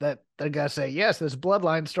that they're going to say, yes, this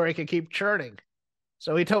Bloodline story can keep churning.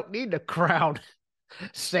 So we don't need to crown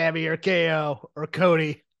Sammy or KO or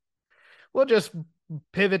Cody. We'll just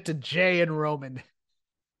pivot to Jay and Roman.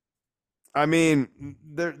 I mean,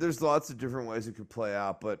 there's lots of different ways it could play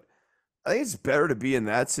out, but I think it's better to be in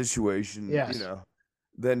that situation, Yes.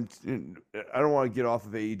 than I don't want to get off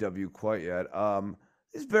of AEW quite yet.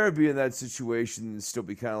 It's better to be in that situation and still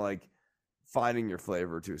be kind of like finding your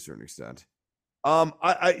flavor to a certain extent.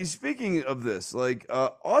 I speaking of this, like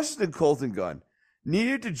Austin and Colton Gunn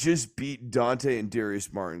needed to just beat Dante and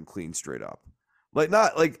Darius Martin clean straight up. Like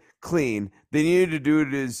not like clean. They needed to do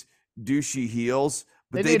it as douchey heels.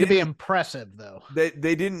 But They need to be impressive, though. They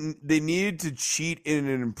didn't. They needed to cheat in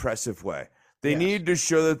an impressive way. They Yes. needed to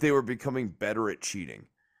show that they were becoming better at cheating.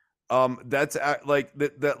 That's like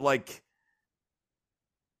that. Like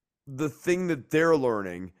the thing that they're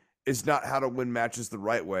learning is not how to win matches the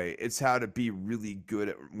right way. It's how to be really good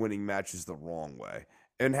at winning matches the wrong way.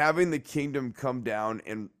 And having the Kingdom come down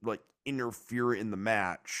and like interfere in the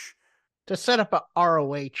match To set up a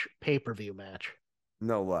ROH pay-per-view match.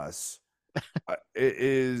 no less.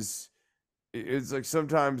 It's like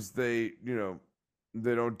sometimes they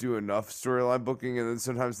they don't do enough storyline booking, and then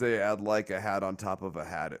sometimes they add like a hat on top of a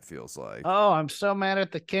hat. It feels like Oh, I'm so mad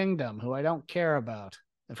at the Kingdom, who I don't care about.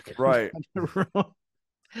 right.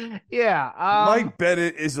 Yeah. Mike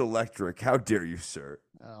Bennett is electric. How dare you, sir?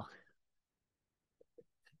 Oh.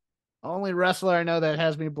 Only wrestler I know that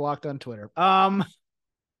has me blocked on Twitter. I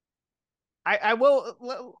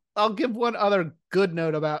will. I'll give one other good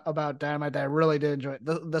note about Dynamite that I really did enjoy.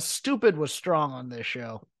 The stupid was strong on this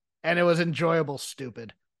show, and it was enjoyable.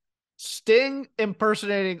 Stupid. Sting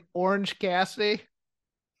impersonating Orange Cassidy.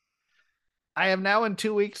 I have now in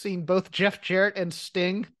 2 weeks seen both Jeff Jarrett and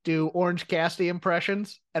Sting do Orange Cassidy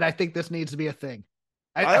impressions, and I think this needs to be a thing.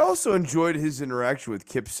 I also enjoyed his interaction with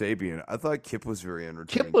Kip Sabian. I thought Kip was very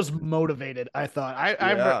entertaining. Kip was motivated. I thought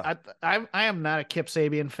I am not a Kip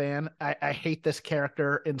Sabian fan. I hate this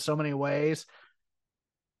character in so many ways,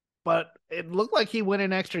 but it looked like he went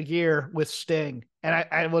in extra gear with Sting, and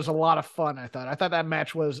it was a lot of fun. I thought that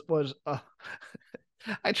match was.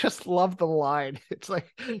 I just love the line. It's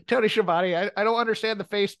like Tony Schiavone. I don't understand the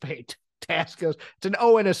face paint. Taz goes, it's an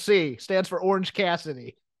O and a C. Stands for Orange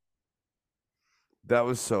Cassidy. That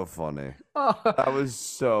was so funny. Oh. That was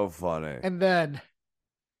so funny. And then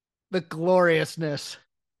the gloriousness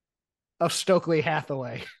of Stokely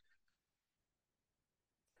Hathaway.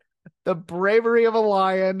 The bravery of a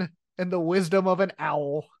lion and the wisdom of an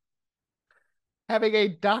owl. Having a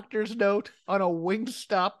doctor's note on a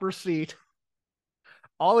Wingstop receipt.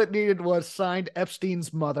 All it needed was signed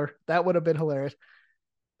Epstein's mother. That would have been hilarious.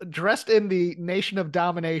 Dressed in the Nation of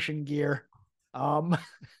Domination gear.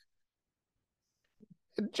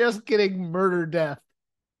 Just getting murder death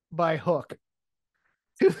by hook.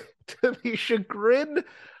 To the chagrin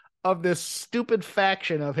of this stupid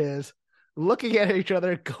faction of his, looking at each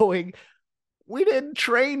other going, we didn't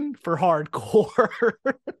train for hardcore.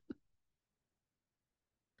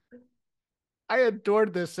 I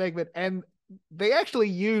adored this segment, and they actually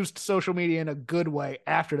used social media in a good way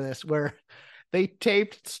after this, where they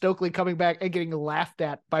taped Stokely coming back and getting laughed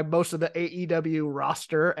at by most of the AEW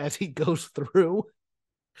roster as he goes through,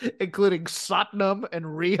 including Satnam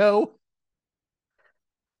and Rio.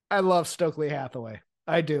 I love Stokely Hathaway.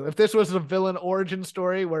 I do. If this was a villain origin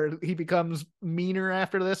story where he becomes meaner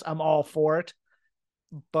after this, I'm all for it.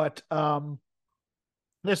 But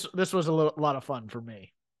this was a lot of fun for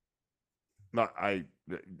me.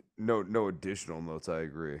 No additional notes. I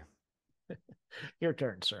agree. Your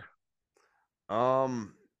turn, sir.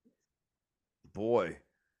 Boy,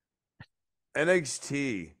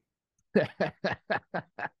 NXT.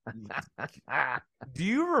 Do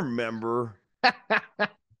you remember?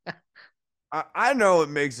 I know it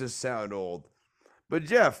makes us sound old, but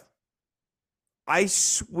Jeff, I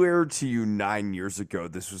swear to you, 9 years ago,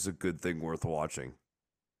 this was a good thing worth watching.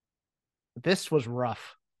 This was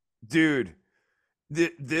rough, dude.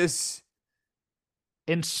 This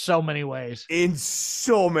in so many ways.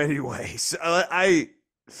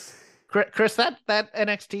 Chris, that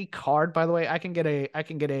NXT card, by the way, I can get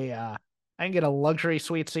a luxury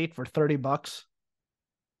suite seat for $30.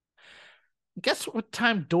 Guess what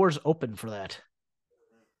time doors open for that?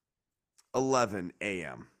 11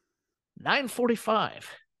 a.m. 9:45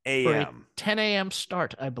 a.m. 10 a.m.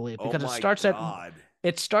 start, I believe, because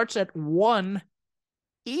it starts at 1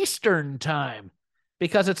 Eastern time,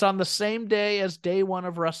 because it's on the same day as day one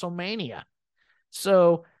of WrestleMania.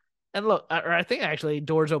 So, and look, I think actually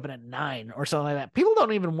doors open at 9 or something like that. People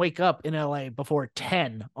don't even wake up in LA before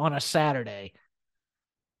 10 on a Saturday.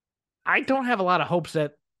 I don't have a lot of hopes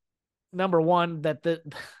that, number one, that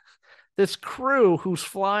this crew who's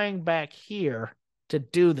flying back here to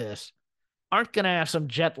do this aren't going to have some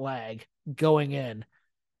jet lag going in.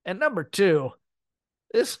 And number two,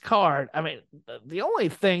 this card, I mean, the only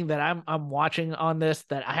thing that I'm watching on this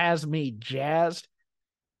that has me jazzed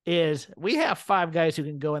is we have 5 guys who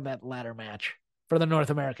can go in that ladder match for the North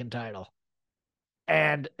American title.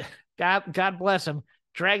 And God bless him,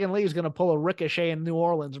 Dragon Lee's going to pull a Ricochet in New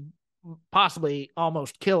Orleans, possibly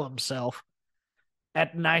almost kill himself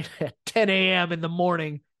at 10 a.m. in the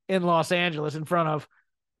morning in Los Angeles in front of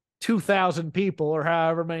 2,000 people, or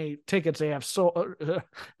however many tickets they have sold.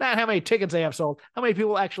 Not how many tickets they have sold, how many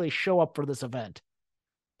people actually show up for this event.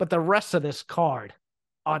 But the rest of this card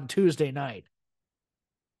on Tuesday night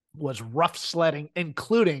was rough sledding,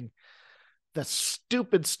 including the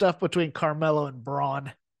stupid stuff between Carmelo and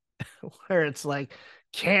Braun, where it's like,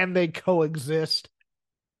 can they coexist?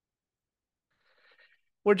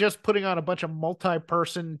 We're just putting on a bunch of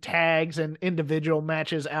multi-person tags and individual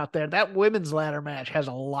matches out there. That women's ladder match has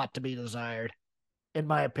a lot to be desired, in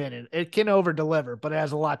my opinion. It can over-deliver, but it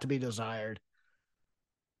has a lot to be desired.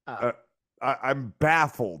 I'm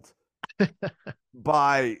baffled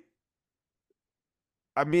by...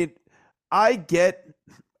 I mean, I get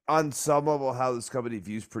on some level how this company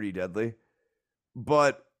views Pretty Deadly,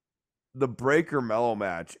 but the Breaker Mello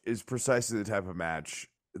match is precisely the type of match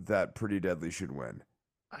that Pretty Deadly should win.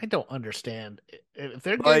 I don't understand. If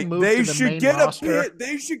they're getting moved to the main roster,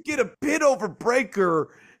 they should get a pin over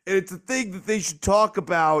Breaker, and it's a thing that they should talk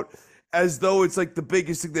about as though it's like the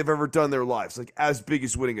biggest thing they've ever done in their lives, like as big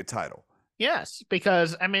as winning a title. Yes,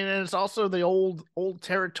 because I mean, it's also the old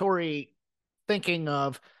territory thinking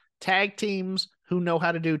of tag teams who know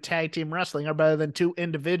how to do tag team wrestling are better than 2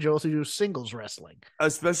 individuals who do singles wrestling.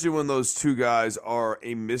 Especially when those 2 guys are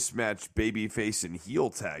a mismatched babyface and heel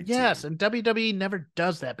tag team. Yes, and WWE never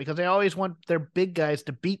does that because they always want their big guys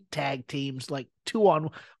to beat tag teams like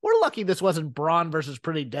 2-on-1. We're lucky this wasn't Braun versus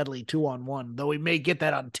Pretty Deadly 2-on-1, though we may get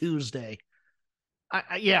that on Tuesday.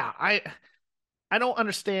 I don't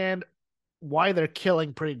understand why they're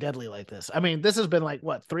killing Pretty Deadly like this. I mean, this has been like,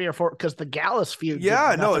 what, 3 or 4? Because the Gallus feud.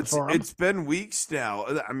 Yeah, no, it's been weeks now.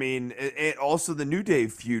 I mean, and also the New Day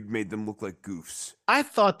feud made them look like goofs. I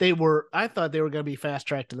thought they were going to be fast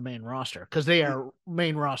tracked to the main roster because they are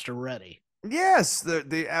main roster ready. Yes,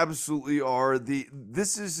 they absolutely are.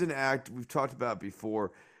 This is an act we've talked about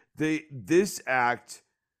before. This act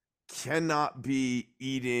cannot be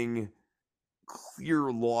eating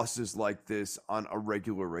clear losses like this on a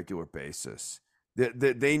regular basis.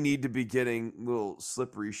 They need to be getting little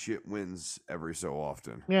slippery shit wins every so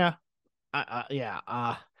often. Yeah.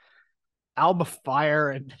 Alba Fire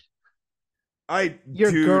and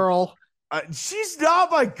your girl. She's not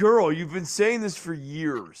my girl. You've been saying this for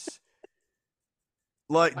years.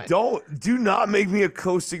 Like, do not make me a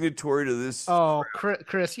co-signatory to this. Oh,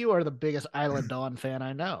 Chris, you are the biggest Isla Dawn fan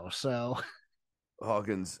I know. So,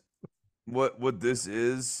 Hawkins, what this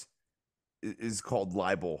is called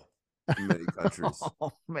libel in many countries.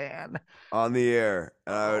 Oh man, on the air.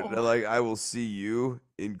 I will see you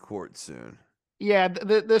in court soon. Yeah,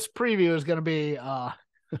 this preview is going to be.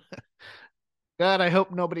 God, I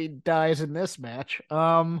hope nobody dies in this match.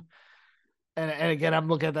 And again, I'm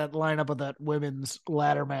looking at that lineup of that women's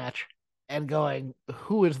ladder match and going,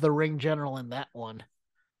 who is the ring general in that one?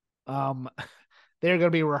 They're going to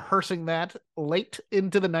be rehearsing that late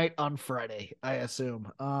into the night on Friday, I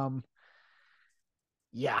assume.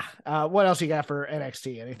 Yeah. What else you got for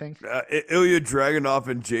NXT? Anything? Ilya Dragunov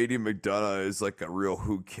and JD McDonough is like a real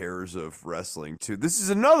who cares of wrestling too. This is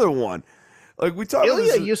another one. Like we talked.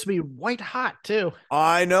 Ilya used to be white hot too.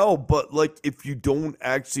 I know, but like if you don't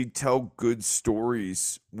actually tell good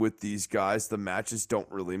stories with these guys, the matches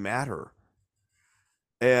don't really matter.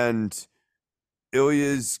 And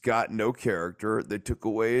Ilya's got no character. They took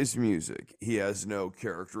away his music. He has no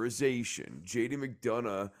characterization. JD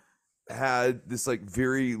McDonough had this like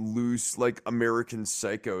very loose, like American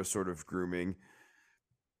Psycho sort of grooming.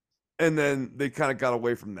 And then they kind of got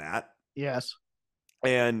away from that. Yes.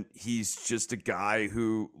 And he's just a guy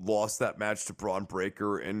who lost that match to Braun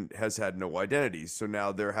Breaker and has had no identity. So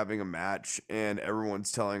now they're having a match and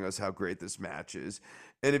everyone's telling us how great this match is.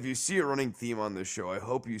 And if you see a running theme on this show, I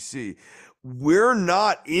hope you see, we're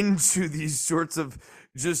not into these sorts of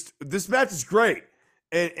just, this match is great.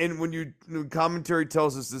 And when commentary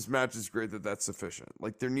tells us this match is great, that's sufficient.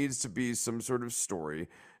 Like there needs to be some sort of story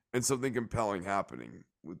and something compelling happening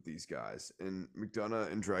with these guys. And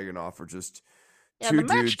McDonough and Dragunov are just... Yeah, the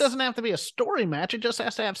match doesn't have to be a story match. It just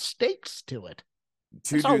has to have stakes to it.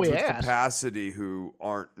 Two dudes with capacity who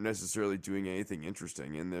aren't necessarily doing anything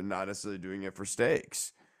interesting, and they're not necessarily doing it for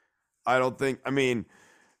stakes. I don't think. I mean,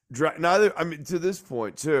 neither. I mean, to this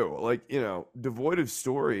point too, like devoid of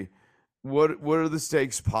story. What are the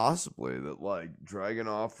stakes possibly that like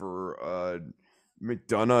Dragunov or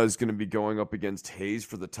McDonough is going to be going up against Hayes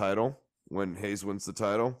for the title when Hayes wins the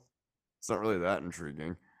title? It's not really that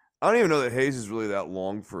intriguing. I don't even know that Hayes is really that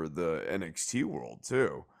long for the NXT world,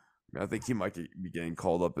 too. I think he might be getting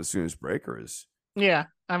called up as soon as Breaker is. Yeah,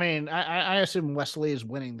 I mean, I assume Wesley is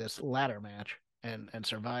winning this ladder match and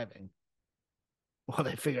surviving. Well,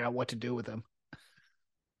 they figure out what to do with him.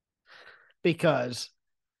 Because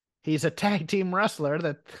he's a tag team wrestler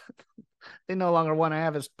that they no longer want to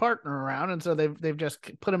have his partner around, and so they've just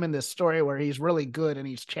put him in this story where he's really good and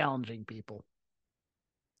he's challenging people.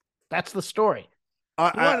 That's the story.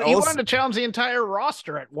 He wanted to challenge the entire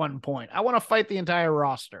roster at one point. I want to fight the entire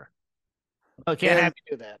roster. I can't have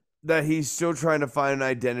you do that. That he's still trying to find an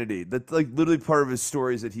identity. That's like literally part of his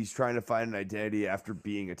story is that he's trying to find an identity after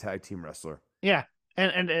being a tag team wrestler. Yeah.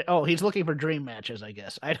 And he's looking for dream matches, I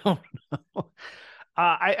guess. I don't know.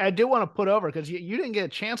 I do want to put over because you didn't get a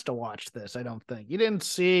chance to watch this, I don't think. You didn't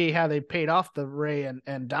see how they paid off the Ray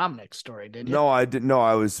and Dominic story, did you? No, I didn't. No,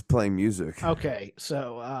 I was playing music. Okay.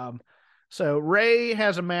 So Ray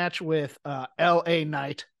has a match with LA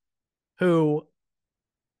Knight, who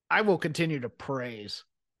I will continue to praise.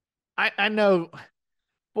 I know,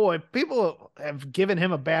 boy, people have given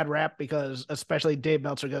him a bad rap because especially Dave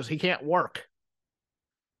Meltzer goes, he can't work.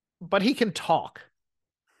 But he can talk.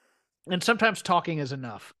 And sometimes talking is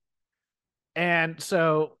enough. And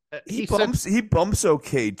so he bumps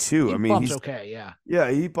okay too. He's okay, yeah. Yeah,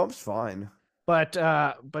 he bumps fine. But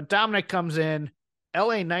Dominic comes in.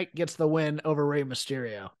 LA Knight gets the win over Rey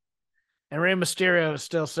Mysterio. And Rey Mysterio is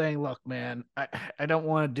still saying, look, man, I don't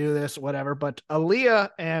want to do this, whatever. But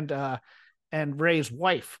Aaliyah and Rey's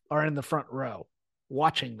wife are in the front row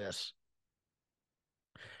watching this.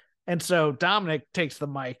 And so Dominic takes the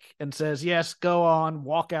mic and says, yes, go on,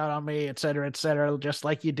 walk out on me, et cetera, just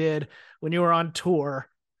like you did when you were on tour.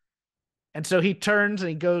 And so he turns and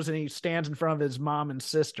he goes and he stands in front of his mom and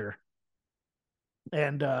sister.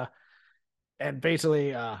 And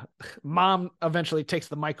basically, mom eventually takes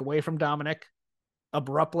the mic away from Dominic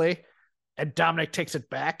abruptly, and Dominic takes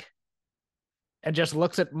it back and just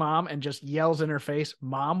looks at mom and just yells in her face,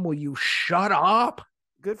 Mom, will you shut up?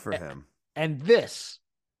 Good for him. And this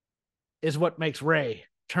is what makes Ray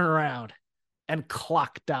turn around and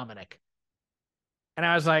clock Dominic. And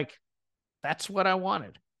I was like, that's what I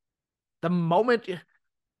wanted. The moment,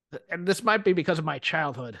 and this might be because of my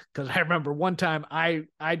childhood, because I remember one time I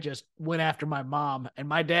just went after my mom, and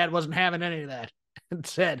my dad wasn't having any of that, and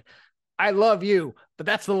said, I love you, but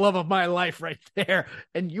that's the love of my life right there,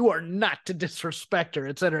 and you are not to disrespect her,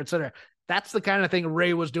 et cetera, et cetera. That's the kind of thing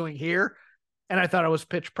Rey was doing here, and I thought it was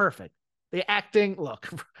pitch perfect. The acting, look,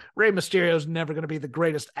 Rey Mysterio is never going to be the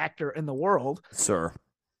greatest actor in the world, Sir.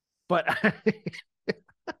 but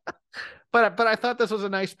but I thought this was a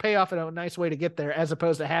nice payoff and a nice way to get there, as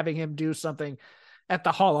opposed to having him do something at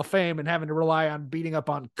the Hall of Fame and having to rely on beating up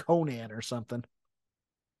on Conan or something.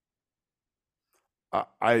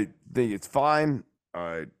 I think it's fine.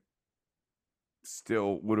 I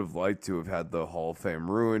still would have liked to have had the Hall of Fame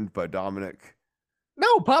ruined by Dominic.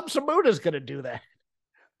 No, Bob Samuda's going to do that.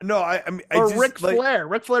 No, I mean, or just, Ric Flair.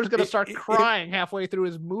 Ric Flair's going to start crying halfway through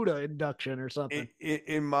his Muda induction or something.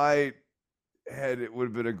 In my head, it would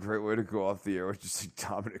have been a great way to go off the air with just like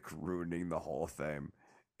Dominic ruining the Hall of Fame.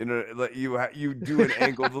 You know, like you do an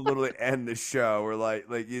angle to literally end the show, or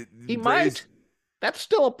he might. That's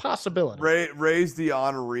still a possibility. Raise the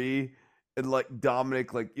honoree, and like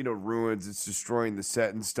Dominic, ruins. It's destroying the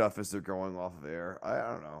set and stuff as they're going off of air.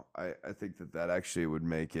 I don't know. I think that actually would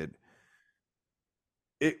make it.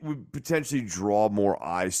 It would potentially draw more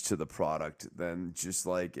eyes to the product than just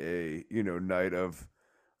like a night of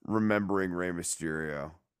remembering Rey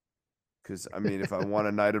Mysterio. Because I mean, if I want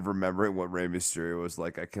a night of remembering what Rey Mysterio was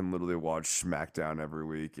like, I can literally watch SmackDown every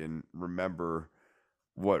week and remember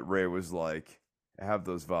what Rey was like. Have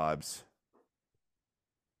those vibes.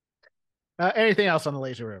 Anything else on the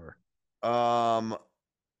Lazy River? I'm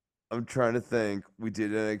trying to think. We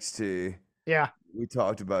did NXT. Yeah. We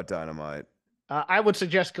talked about Dynamite. I would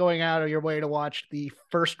suggest going out of your way to watch the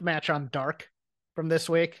first match on Dark from this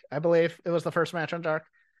week. I believe it was the first match on Dark.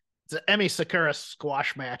 It's an Emi Sakura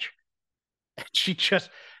squash match. She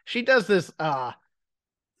does this.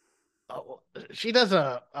 She does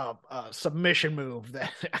a submission move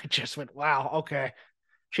that I just went, wow, okay.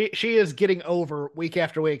 She is getting over week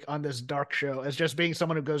after week on this Dark show as just being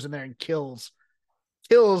someone who goes in there and kills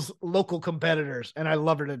local competitors, and I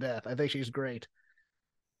love her to death. I think she's great.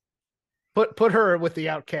 Put her with the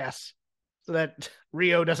Outcasts so that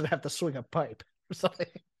Rio doesn't have to swing a pipe or something.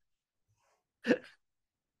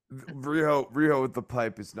 Rio with the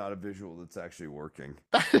pipe is not a visual that's actually working.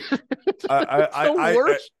 It's the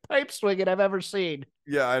worst pipe swinging I've ever seen.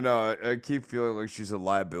 Yeah, I know. I keep feeling like she's a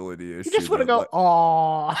liability issue. You just want to go,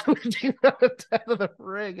 out of the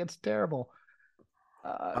ring. It's terrible.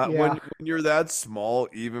 Yeah. When you're that small,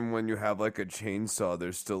 even when you have like a chainsaw,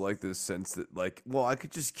 there's still like this sense that I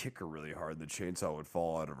could just kick her really hard. The chainsaw would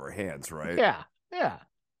fall out of her hands, right? Yeah.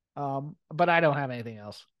 But I don't have anything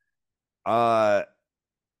else.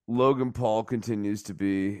 Logan Paul continues to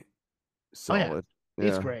be solid. Oh, yeah.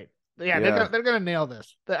 He's great. Yeah, they're gonna nail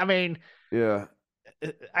this. I mean, yeah.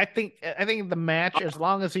 I think the match, as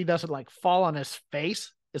long as he doesn't fall on his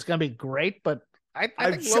face, is gonna be great. But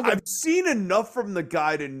I've seen enough from the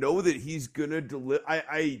guy to know that he's gonna deliver.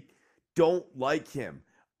 I don't like him.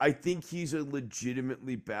 I think he's a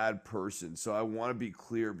legitimately bad person. So I want to be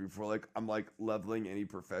clear before I'm leveling any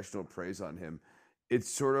professional praise on him.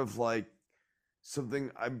 It's sort of like something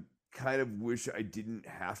I kind of wish I didn't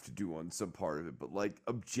have to do on some part of it, but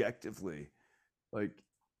objectively,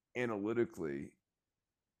 analytically,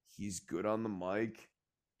 he's good on the mic.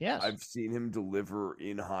 Yes. I've seen him deliver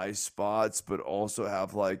in high spots, but also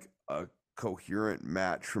have a coherent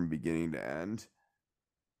match from beginning to end.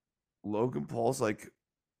 Logan Paul's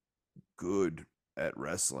good at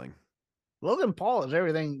wrestling. Logan Paul is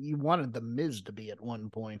everything you wanted the Miz to be at one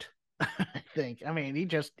point. I think. I mean, he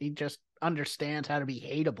just understands how to be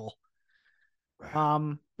hateable.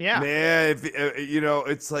 Yeah. Man, if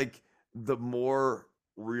it's the more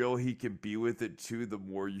real he can be with it too, the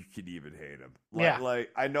more you can even hate him.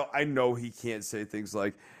 I know he can't say things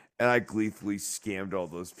and I gleefully scammed all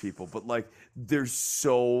those people, but there's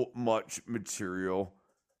so much material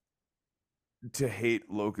to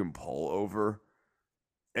hate Logan Paul over,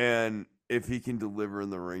 and if he can deliver in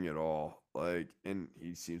the ring at all, and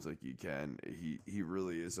he seems like he can, he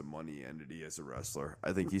really is a money entity as a wrestler.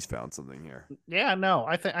 I think he's found something here. Yeah, no,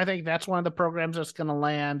 I think that's one of the programs that's going to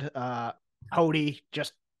land. Cody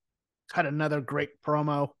just cut another great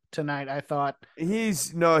promo tonight. I thought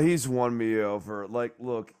he's won me over.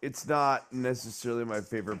 Look, it's not necessarily my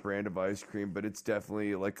favorite brand of ice cream, but it's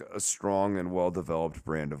definitely a strong and well developed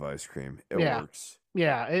brand of ice cream. It works.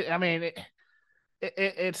 Yeah,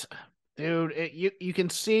 it's. Dude, you can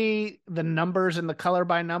see the numbers and the color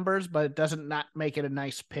by numbers, but it doesn't not make it a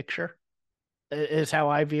nice picture, is how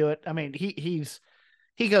I view it. I mean, he's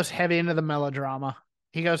he goes heavy into the melodrama.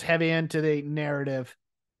 He goes heavy into the narrative,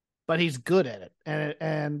 but he's good at it.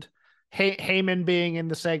 And Heyman being in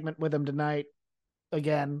the segment with him tonight,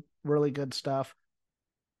 again, really good stuff.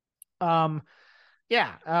 But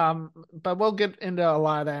we'll get into a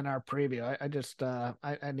lot of that in our preview. I just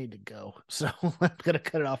I need to go, so I'm gonna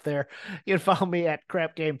cut it off there. You can follow me at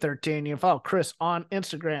crapgame13. You can follow Chris on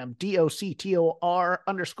Instagram,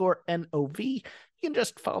 DOCTOR_NOV. You can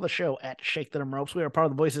just follow the show at Shake Them Ropes. We are part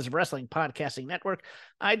of the Voices of Wrestling Podcasting Network.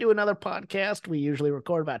 I do another podcast. We usually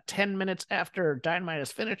record about 10 minutes after Dynamite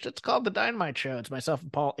is finished. It's called The Dynamite Show. It's myself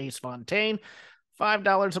and Paul Ace Fontaine.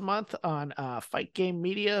 $5 a month on Fight Game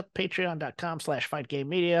Media. Patreon.com/Fight Game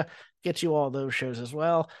Media gets you all those shows as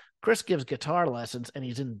well. Chris gives guitar lessons, and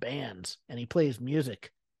he's in bands, and he plays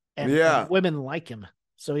music. And women like him.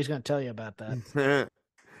 So he's going to tell you about that.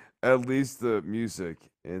 At least the music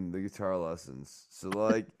and the guitar lessons. So,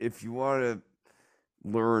 like, if you want to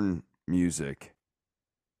learn music,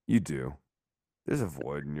 you do. There's a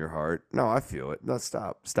void in your heart. No, I feel it. No,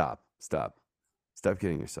 stop. Stop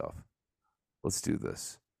kidding yourself. Let's do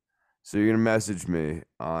this. So you're going to message me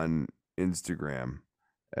on Instagram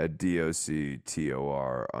at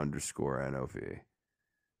DOCTOR_NOV.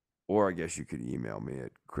 Or I guess you could email me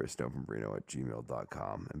at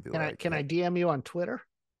chrisnovembrino@gmail.com and be Can I DM you on Twitter?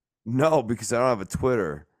 No, because I don't have a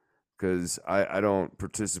Twitter. Because I don't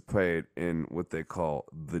participate in what they call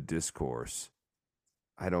the discourse.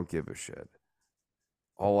 I don't give a shit.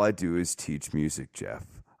 All I do is teach music,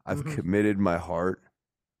 Jeff. I've committed my heart,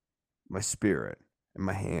 my spirit, and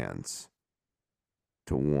my hands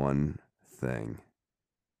to one thing,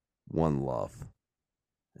 one love,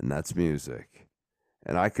 and that's music.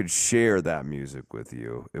 And I could share that music with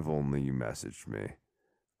you if only you messaged me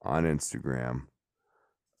on Instagram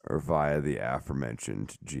or via the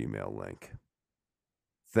aforementioned Gmail link.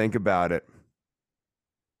 Think about it.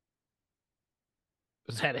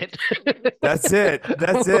 Is that it? That's it.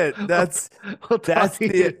 That's it. That's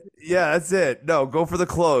it. No, go for the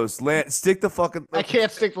close. Stick the fucking. I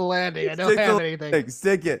can't stick the landing. I don't have anything.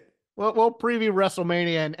 Stick it. We'll preview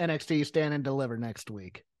WrestleMania and NXT Stand and Deliver next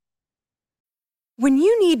week. When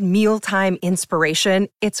you need mealtime inspiration,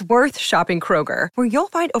 it's worth shopping Kroger, where you'll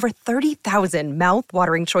find over 30,000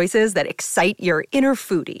 mouth-watering choices that excite your inner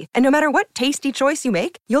foodie. And no matter what tasty choice you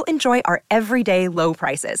make, you'll enjoy our everyday low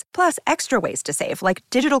prices, plus extra ways to save, like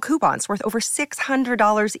digital coupons worth over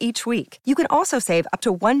 $600 each week. You can also save up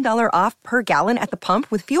to $1 off per gallon at the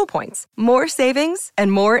pump with fuel points. More savings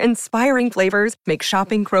and more inspiring flavors make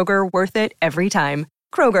shopping Kroger worth it every time.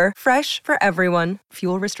 Kroger, fresh for everyone.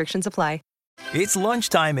 Fuel restrictions apply. It's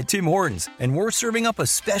lunchtime at Tim Hortons, and we're serving up a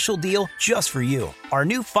special deal just for you. Our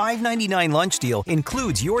new $5.99 lunch deal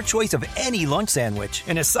includes your choice of any lunch sandwich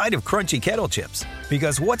and a side of crunchy kettle chips.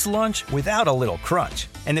 Because what's lunch without a little crunch?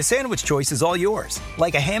 And the sandwich choice is all yours,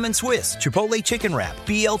 like a ham and Swiss, Chipotle chicken wrap,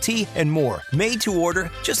 BLT, and more, made to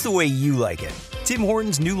order just the way you like it. Tim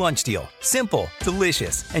Hortons' new lunch deal. Simple,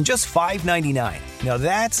 delicious, and just $5.99. Now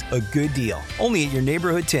that's a good deal. Only at your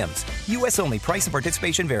neighborhood Tim's. U.S. only. Price and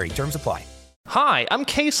participation vary. Terms apply. Hi, I'm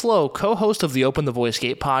Case Lowe, co-host of the Open the Voice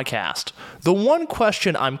Gate podcast. The one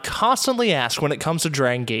question I'm constantly asked when it comes to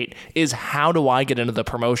Dragon Gate is, how do I get into the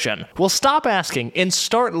promotion? Well, stop asking and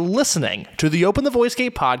start listening to the Open the Voice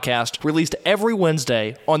Gate podcast, released every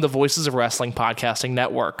Wednesday on the Voices of Wrestling Podcasting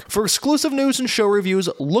Network. For exclusive news and show reviews,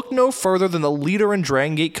 look no further than the leader in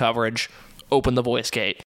Dragon Gate coverage, Open the Voice Gate.